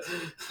Canada.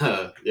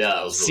 Yeah,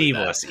 that was really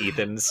seamless, bad.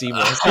 Ethan,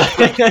 seamless.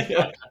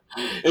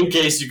 In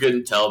case you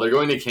couldn't tell, they're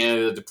going to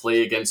Canada to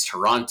play against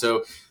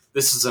Toronto.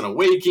 This is an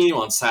away game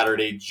on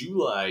Saturday,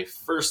 July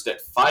 1st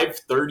at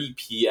 5:30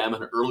 p.m.,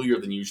 an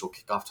earlier than usual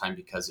kickoff time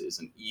because it is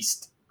an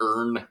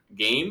Eastern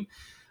game.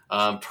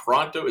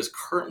 Toronto is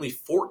currently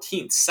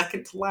 14th,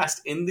 second to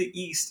last in the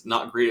East.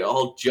 Not great at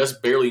all.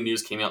 Just barely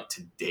news came out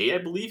today, I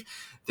believe,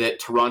 that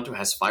Toronto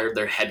has fired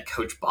their head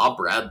coach, Bob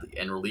Bradley,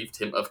 and relieved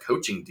him of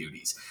coaching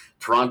duties.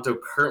 Toronto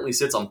currently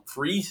sits on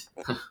three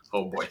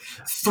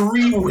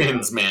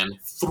wins, man.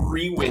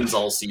 3 wins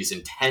all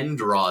season, 10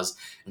 draws,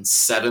 and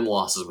 7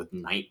 losses with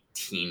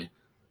 19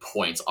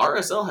 points.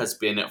 RSL has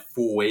been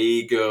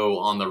fuego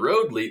on the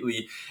road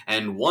lately,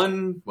 and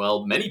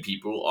many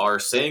people are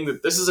saying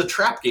that this is a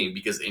trap game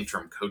because the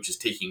interim coach is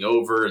taking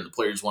over and the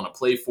players want to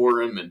play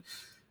for him, and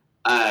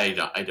I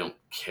don't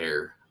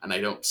care, and I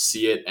don't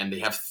see it, and they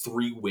have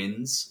 3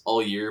 wins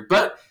all year,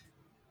 but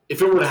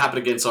if it were to happen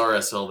against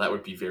RSL, that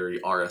would be very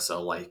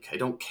RSL-like. I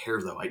don't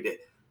care, though.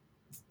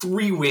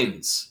 3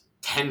 wins,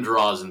 10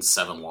 draws, and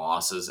 7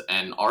 losses,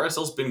 and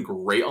RSL's been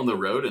great on the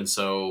road, and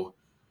so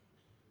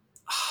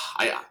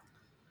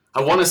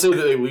I want to say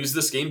that they lose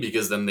this game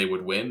because then they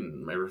would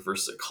win. My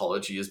reverse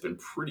psychology has been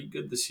pretty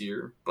good this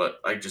year, but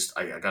I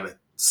gotta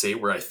say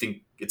where I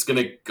think it's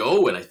gonna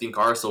go, and I think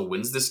RSL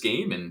wins this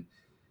game, and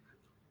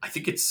I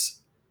think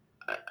it's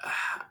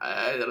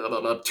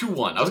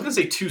 2-1. I was gonna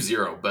say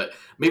 2-0, but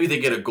maybe they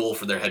get a goal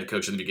for their head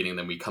coach in the beginning, and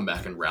then we come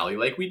back and rally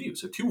like we do.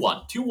 So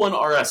 2-1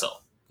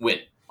 RSL win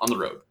on the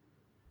road.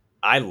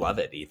 I love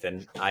it,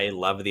 Ethan. I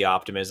love the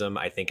optimism.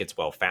 I think it's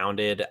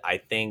well-founded. I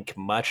think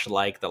much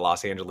like the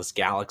Los Angeles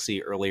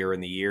Galaxy earlier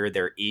in the year,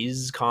 there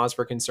is cause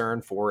for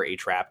concern for a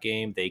trap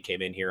game. They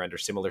came in here under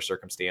similar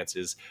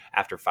circumstances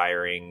after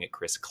firing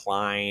Chris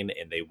Klein,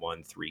 and they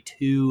won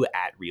 3-2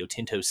 at Rio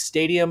Tinto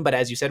Stadium. But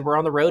as you said, we're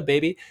on the road,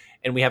 baby,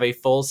 and we have a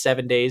full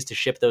 7 days to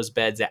ship those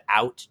beds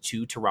out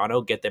to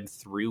Toronto, get them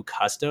through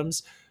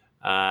customs.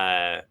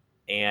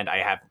 And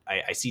I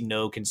see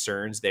no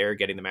concerns there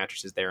getting the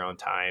mattresses there on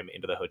time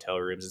into the hotel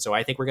rooms. And so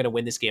I think we're going to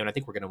win this game. And I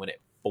think we're going to win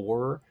it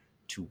 4-1,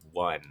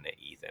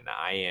 Ethan.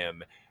 I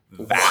am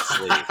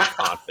vastly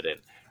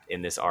confident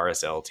in this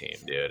RSL team,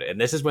 dude. And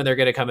this is when they're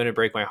going to come in and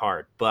break my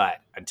heart.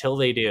 But until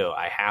they do,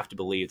 I have to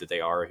believe that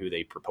they are who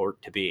they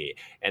purport to be.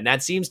 And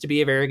that seems to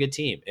be a very good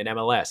team in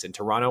MLS. And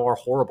Toronto are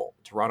horrible.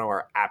 Toronto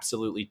are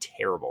absolutely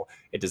terrible.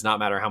 It does not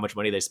matter how much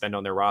money they spend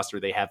on their roster.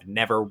 They have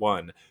never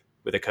won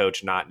with a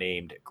coach not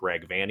named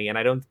Greg Vanney, and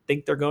I don't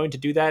think they're going to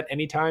do that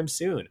anytime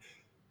soon,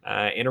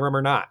 interim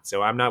or not.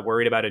 So I'm not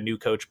worried about a new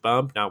coach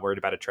bump, not worried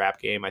about a trap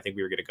game. I think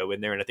we were going to go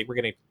in there, and I think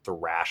we're going to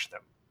thrash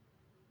them.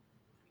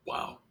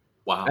 Wow.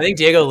 I think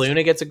Diego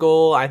Luna gets a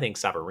goal. I think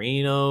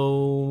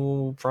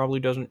Savarino probably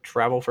doesn't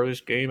travel for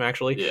this game,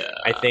 actually. Yeah.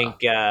 I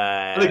think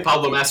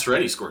Pablo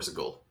Mastroeni scores a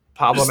goal.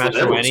 Pablo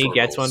Mastroeni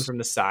gets one from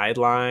the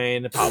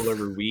sideline. Pablo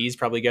Ruiz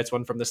probably gets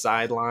one from the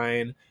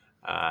sideline.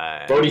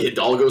 Bodie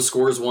Hidalgo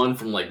scores one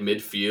from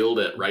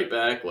midfield at right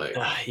back.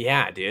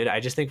 Yeah, dude. I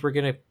just think we're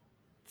gonna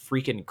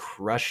freaking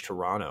crush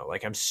Toronto.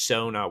 I'm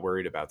so not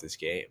worried about this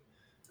game.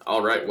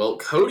 All right. Well,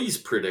 Cody's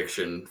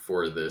prediction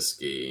for this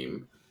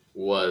game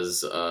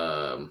was boy,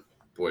 oh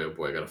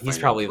boy, I gotta find. He's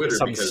probably Twitter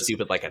something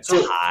stupid like a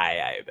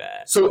tie. I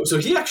bet. So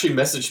he actually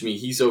messaged me.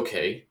 He's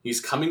okay.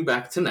 He's coming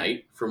back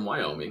tonight from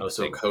Wyoming.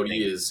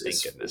 Cody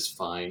is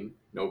fine.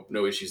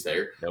 No issues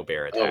there. No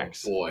bear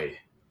attacks. Oh boy.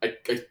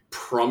 I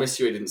promise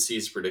you I didn't see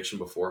his prediction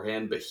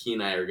beforehand, but he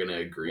and I are going to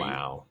agree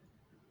Wow.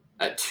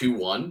 at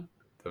 2-1.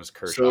 Those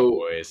Kershaw So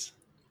boys.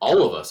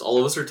 all of us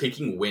are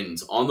taking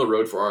wins on the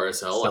road for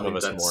RSL. Some I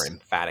of think us more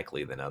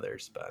emphatically than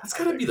others, but that's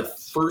got to be the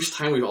first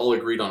time we've all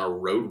agreed on a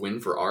road win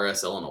for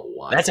RSL in a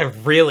while. That's a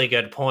really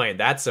good point.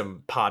 That's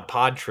some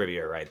pod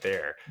trivia right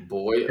there.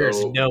 Boy, There's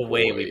oh no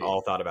way boy. we've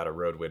all thought about a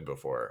road win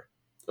before.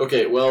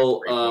 Okay, well,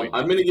 Great point,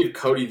 I'm going to give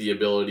Cody the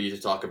ability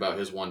to talk about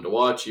his one to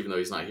watch, even though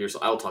he's not here. So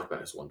I'll talk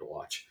about his one to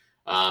watch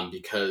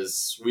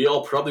because we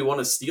all probably want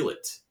to steal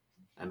it,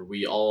 and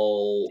we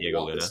all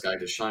want this guy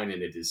to shine,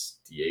 and it is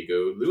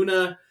Diego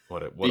Luna.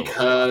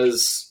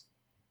 Because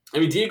I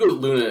mean, Diego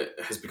Luna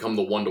has become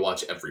the one to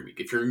watch every week.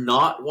 If you're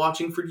not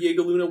watching for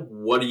Diego Luna,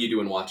 what are you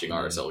doing watching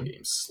RSL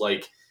games?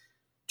 Like,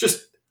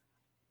 just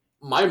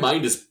my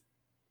mind is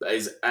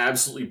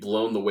absolutely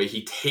blown the way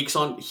he takes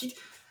on.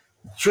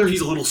 Sure, he's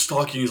a little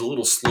stocky, he's a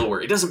little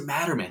slower. It doesn't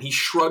matter, man. He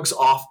shrugs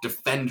off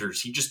defenders.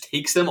 He just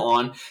takes them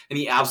on, and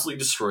he absolutely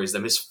destroys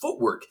them. His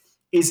footwork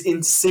is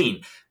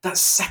insane. That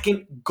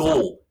second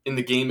goal in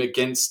the game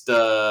against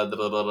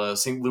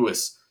St.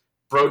 Louis,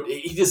 bro,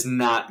 he does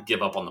not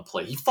give up on the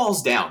play. He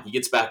falls down. He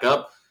gets back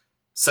up,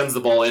 sends the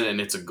ball in, and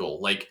it's a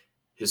goal. Like,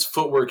 his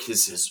footwork,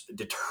 his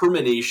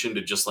determination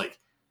to just, like,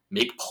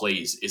 make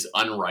plays is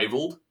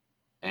unrivaled.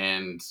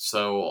 And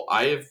so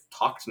I have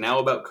talked now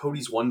about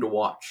Cody's one to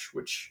watch,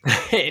 which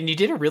and you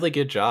did a really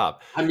good job.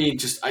 I mean,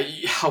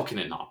 how can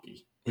it not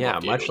be? Yeah,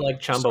 much like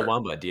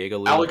Chumbawamba, Diego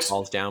Luna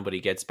falls down, but he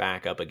gets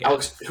back up again.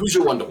 Alex, who's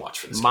your one to watch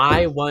for this?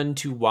 My one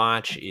to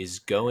watch is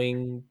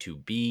going to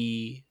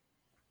be,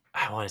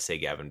 I want to say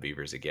Gavin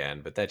Beavers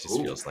again, but that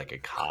just feels like a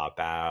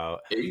cop-out.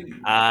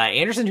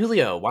 Anderson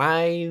Julio,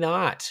 why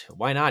not?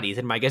 Why not,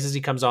 Ethan? My guess is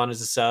he comes on as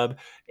a sub,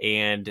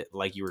 and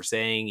like you were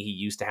saying, he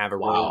used to have a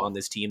role on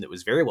this team that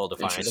was very well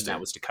defined, and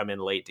that was to come in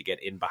late to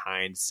get in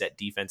behind, set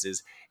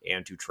defenses,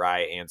 and to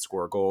try and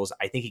score goals.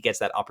 I think he gets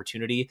that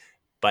opportunity,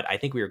 but I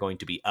think we are going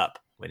to be up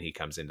when he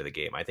comes into the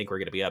game. I think we're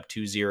going to be up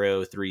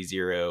 2-0,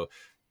 3-0,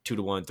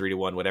 2-1,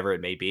 3-1, whatever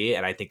it may be,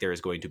 and I think there is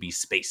going to be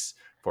space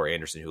for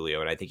Anderson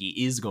Julio, and I think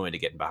he is going to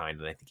get in behind,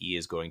 and I think he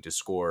is going to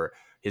score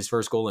his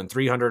first goal in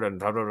 300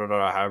 and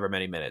however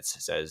many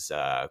minutes, says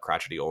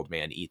crotchety old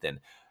man Ethan,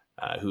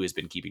 who has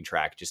been keeping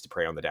track just to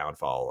prey on the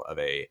downfall of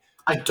a...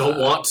 I don't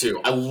want to.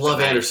 I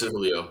love Anderson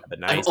Julio.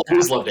 I've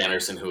always loved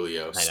Anderson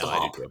Julio.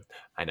 Stop. I do too.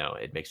 I know.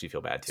 It makes me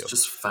feel bad too. It's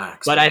just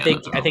facts. But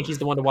man. I think he's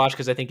the one to watch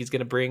because I think he's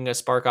going to bring a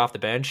spark off the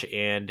bench.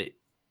 And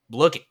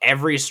look,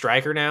 every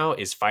striker now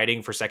is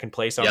fighting for second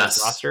place on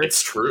this roster.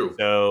 It's true.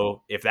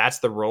 So if that's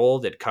the role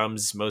that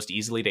comes most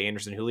easily to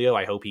Anderson Julio,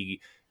 I hope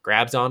he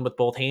grabs on with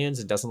both hands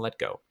and doesn't let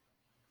go.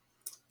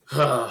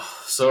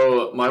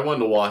 So my one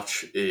to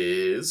watch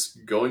is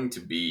going to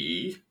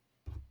be...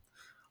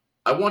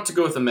 I want to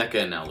go with Emeka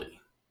Eneli.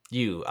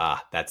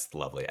 That's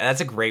lovely.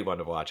 That's a great one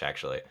to watch,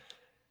 actually.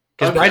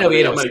 Because Brian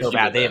Oviedo is so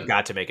bad, they have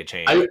got to make a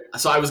change.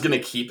 I was going to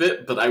keep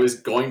it, but I was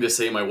going to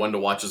say my one to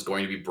watch is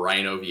going to be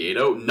Brian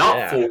Oviedo,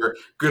 not for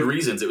good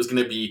reasons. It was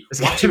going to be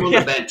watch him on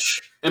the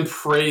bench and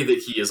pray that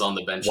he is on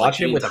the bench.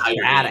 Watch him with a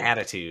bad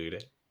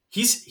attitude.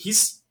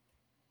 He's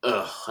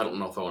I don't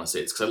know if I want to say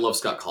it because I love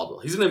Scott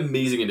Caldwell. He's an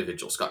amazing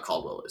individual, Scott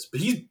Caldwell is. But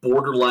he's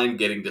borderline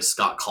getting to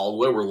Scott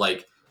Caldwell where,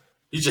 like,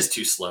 he's just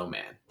too slow,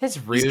 man. That's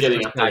rude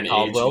for Scott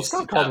Caldwell.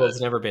 Scott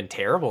Caldwell's never been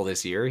terrible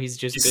this year. He's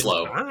been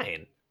slow.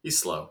 Fine. He's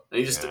slow.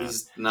 And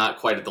he's not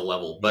quite at the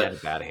level. But he had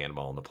a bad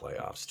handball in the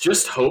playoffs.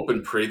 Just hope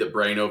and pray that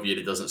Brian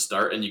Oviedo doesn't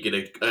start and you get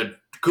a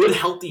good,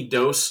 healthy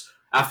dose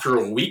after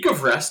a week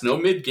of rest. No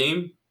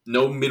mid-game,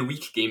 no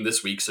midweek game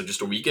this week. So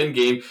just a weekend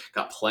game.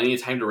 Got plenty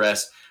of time to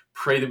rest.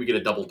 Pray that we get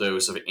a double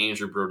dose of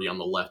Andrew Brody on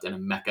the left and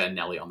Emeka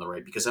Eneli on the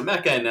right. Because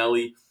Emeka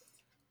Eneli,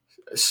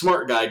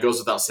 smart guy, goes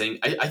without saying.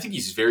 I think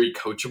he's very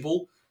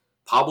coachable.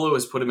 Pablo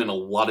has put him in a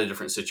lot of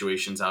different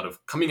situations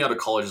coming out of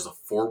college as a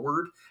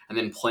forward and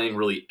then playing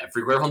really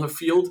everywhere on the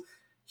field.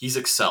 He's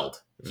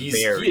excelled. He's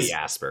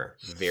Jasper.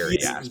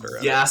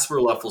 Jasper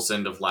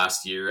Leffelson of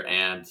last year,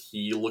 and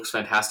he looks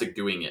fantastic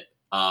doing it.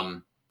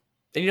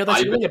 And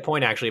that's a really good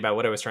point, actually, about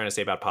what I was trying to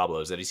say about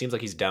Pablo, is that he seems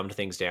like he's dumbed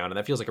things down, and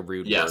that feels like a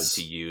rude word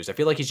to use. I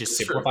feel like he's just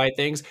simplified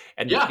things.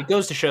 And it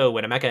goes to show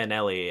when Emeka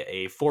Eneli,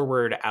 a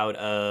forward out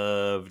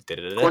of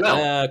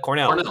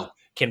Cornell,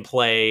 can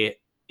play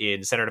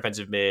in center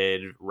defensive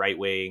mid, right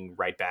wing,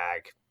 right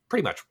back,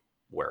 pretty much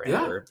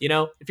wherever.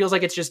 It feels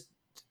like it's just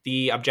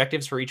the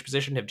objectives for each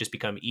position have just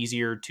become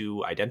easier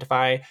to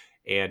identify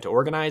and to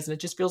organize, and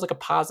it just feels like a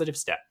positive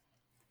step.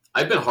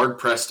 I've been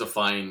hard-pressed to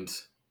find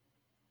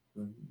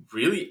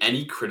really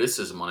any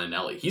criticism on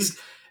Eneli.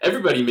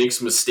 Everybody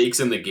makes mistakes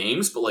in the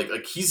games, but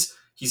like he's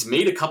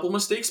made a couple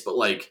mistakes, but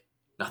like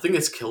nothing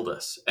that's killed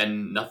us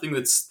and nothing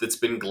that's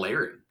been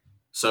glaring.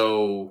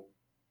 So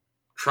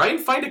try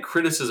and find a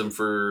criticism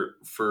for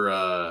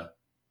Emeka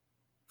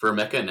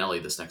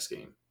Eneli this next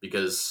game,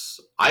 because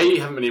I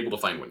haven't been able to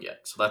find one yet.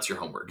 So that's your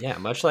homework. Yeah,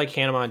 much like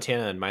Hannah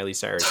Montana and Miley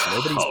Cyrus,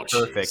 nobody's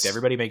perfect.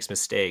 Everybody makes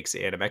mistakes,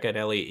 and Emeka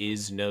Eneli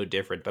is no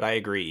different. But I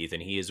agree,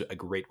 Ethan. He is a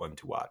great one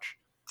to watch.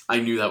 I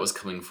knew that was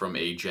coming from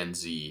a Gen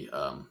Z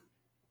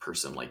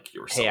person like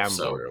yourself. Hey, I'm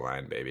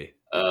borderline, baby.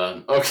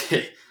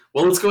 Okay.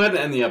 Well, let's go ahead and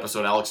end the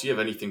episode. Alex, do you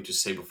have anything to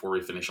say before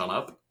we finish on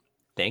up?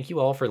 Thank you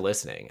all for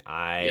listening.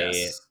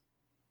 Yes.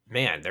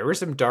 Man, there were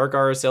some dark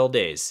RSL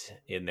days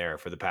in there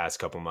for the past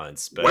couple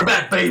months. But we're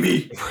back,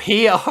 baby.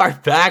 We are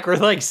back. We're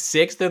like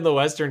 6th in the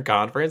Western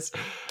Conference.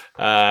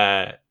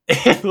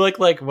 It looked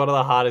like one of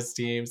the hottest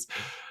teams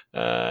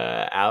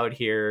out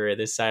here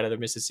this side of the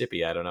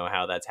Mississippi. I don't know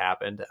how that's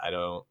happened. I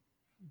don't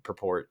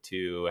purport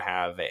to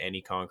have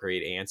any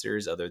concrete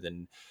answers other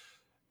than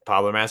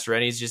Pablo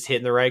Mastroeni's just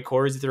hitting the right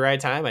chords at the right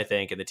time, I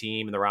think, and the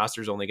team and the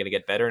roster is only going to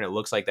get better, and it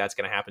looks like that's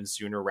going to happen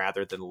sooner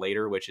rather than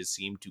later, which has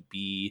seemed to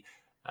be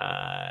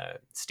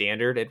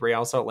standard at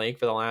Real Salt Lake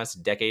for the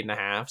last decade and a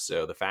half.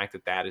 So the fact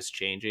that that is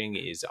changing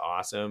is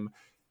awesome.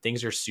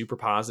 Things are super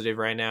positive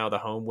right now. The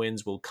home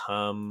wins will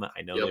come.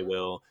 I know they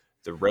will.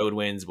 The road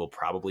wins will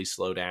probably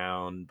slow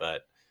down,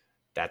 but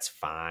that's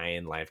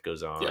fine. Life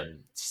goes on. Yep.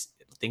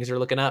 Things are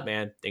looking up,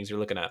 man. Things are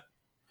looking up.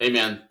 Hey,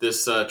 man,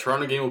 this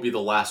Toronto game will be the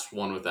last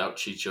one without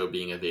Chicho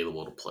being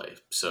available to play.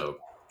 So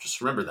just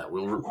remember that.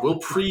 We'll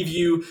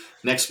preview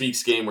next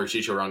week's game where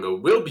Chicho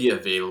Arango will be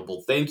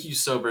available. Thank you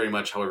so very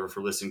much, however,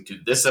 for listening to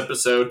this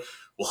episode.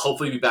 We'll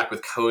hopefully be back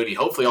with Cody.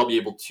 Hopefully I'll be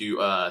able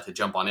to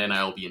jump on in.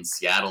 I'll be in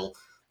Seattle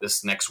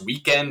this next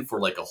weekend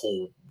for like a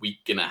whole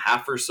week and a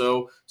half or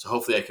so. So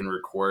hopefully I can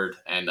record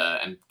and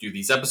do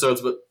these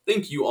episodes. But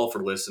thank you all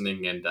for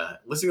listening and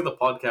listening to the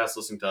podcast,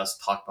 listening to us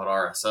talk about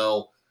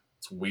RSL.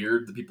 It's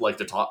weird that people like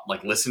to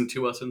listen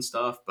to us and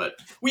stuff, but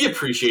we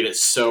appreciate it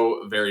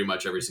so very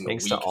much every single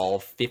week. Thanks to all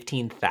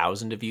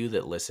 15,000 of you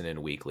that listen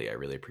in weekly. I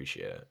really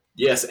appreciate it.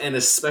 Yes, and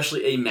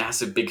especially a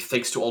massive big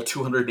thanks to all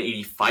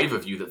 285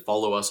 of you that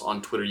follow us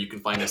on Twitter. You can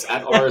find us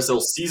at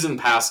RSL Season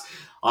Pass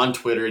on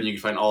Twitter, and you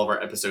can find all of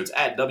our episodes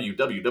at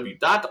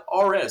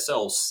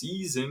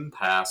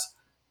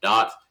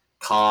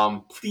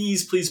www.rslseasonpass.com.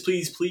 Please, please,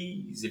 please,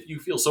 please, if you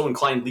feel so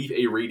inclined, leave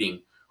a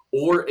rating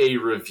or a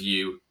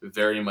review.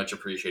 Very much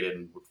appreciated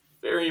and would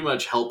very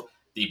much help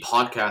the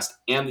podcast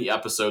and the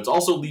episodes.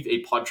 Also, leave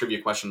a pod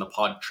trivia question in the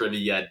pod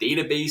trivia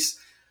database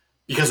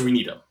because we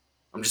need them.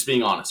 I'm just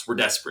being honest. We're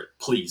desperate.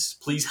 Please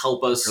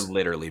help us. We're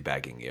literally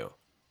begging you.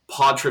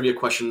 Pod trivia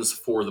questions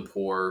for the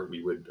poor.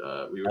 We would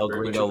El very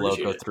Gringo much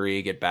appreciate Loco it.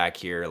 3, get back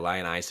here.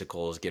 Lion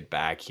Icicles, get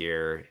back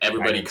here.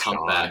 Everybody Ryan come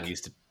Sean back.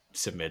 Used to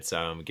submit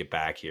some. Get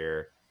back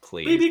here,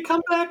 please. Baby,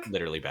 come back.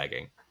 Literally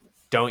begging.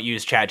 Don't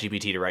use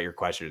ChatGPT to write your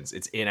questions.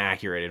 It's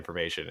inaccurate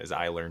information, as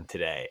I learned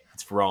today.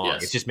 It's wrong.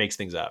 Yes. It just makes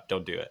things up.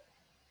 Don't do it.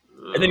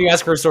 And then you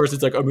ask for a source.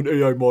 It's like, I'm an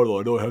AI model.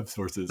 I don't have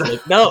sources.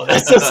 Like, no,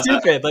 that's so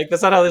stupid. Like,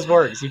 that's not how this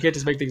works. You can't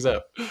just make things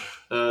up.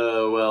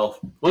 Well,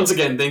 once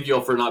again, thank you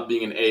all for not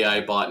being an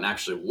AI bot and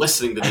actually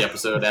listening to the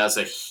episode as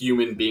a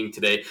human being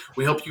today.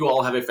 We hope you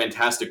all have a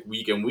fantastic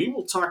week, and we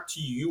will talk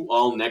to you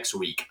all next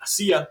week.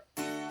 See ya.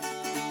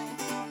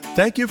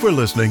 Thank you for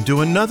listening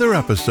to another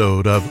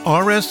episode of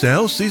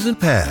RSL Season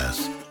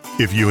Pass.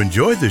 If you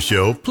enjoyed the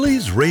show,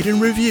 please rate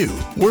and review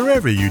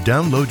wherever you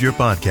download your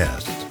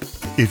podcasts.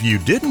 If you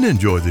didn't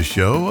enjoy the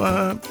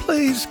show,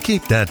 please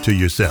keep that to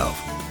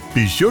yourself.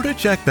 Be sure to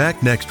check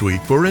back next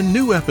week for a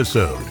new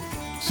episode.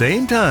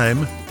 Same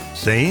time,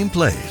 same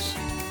place.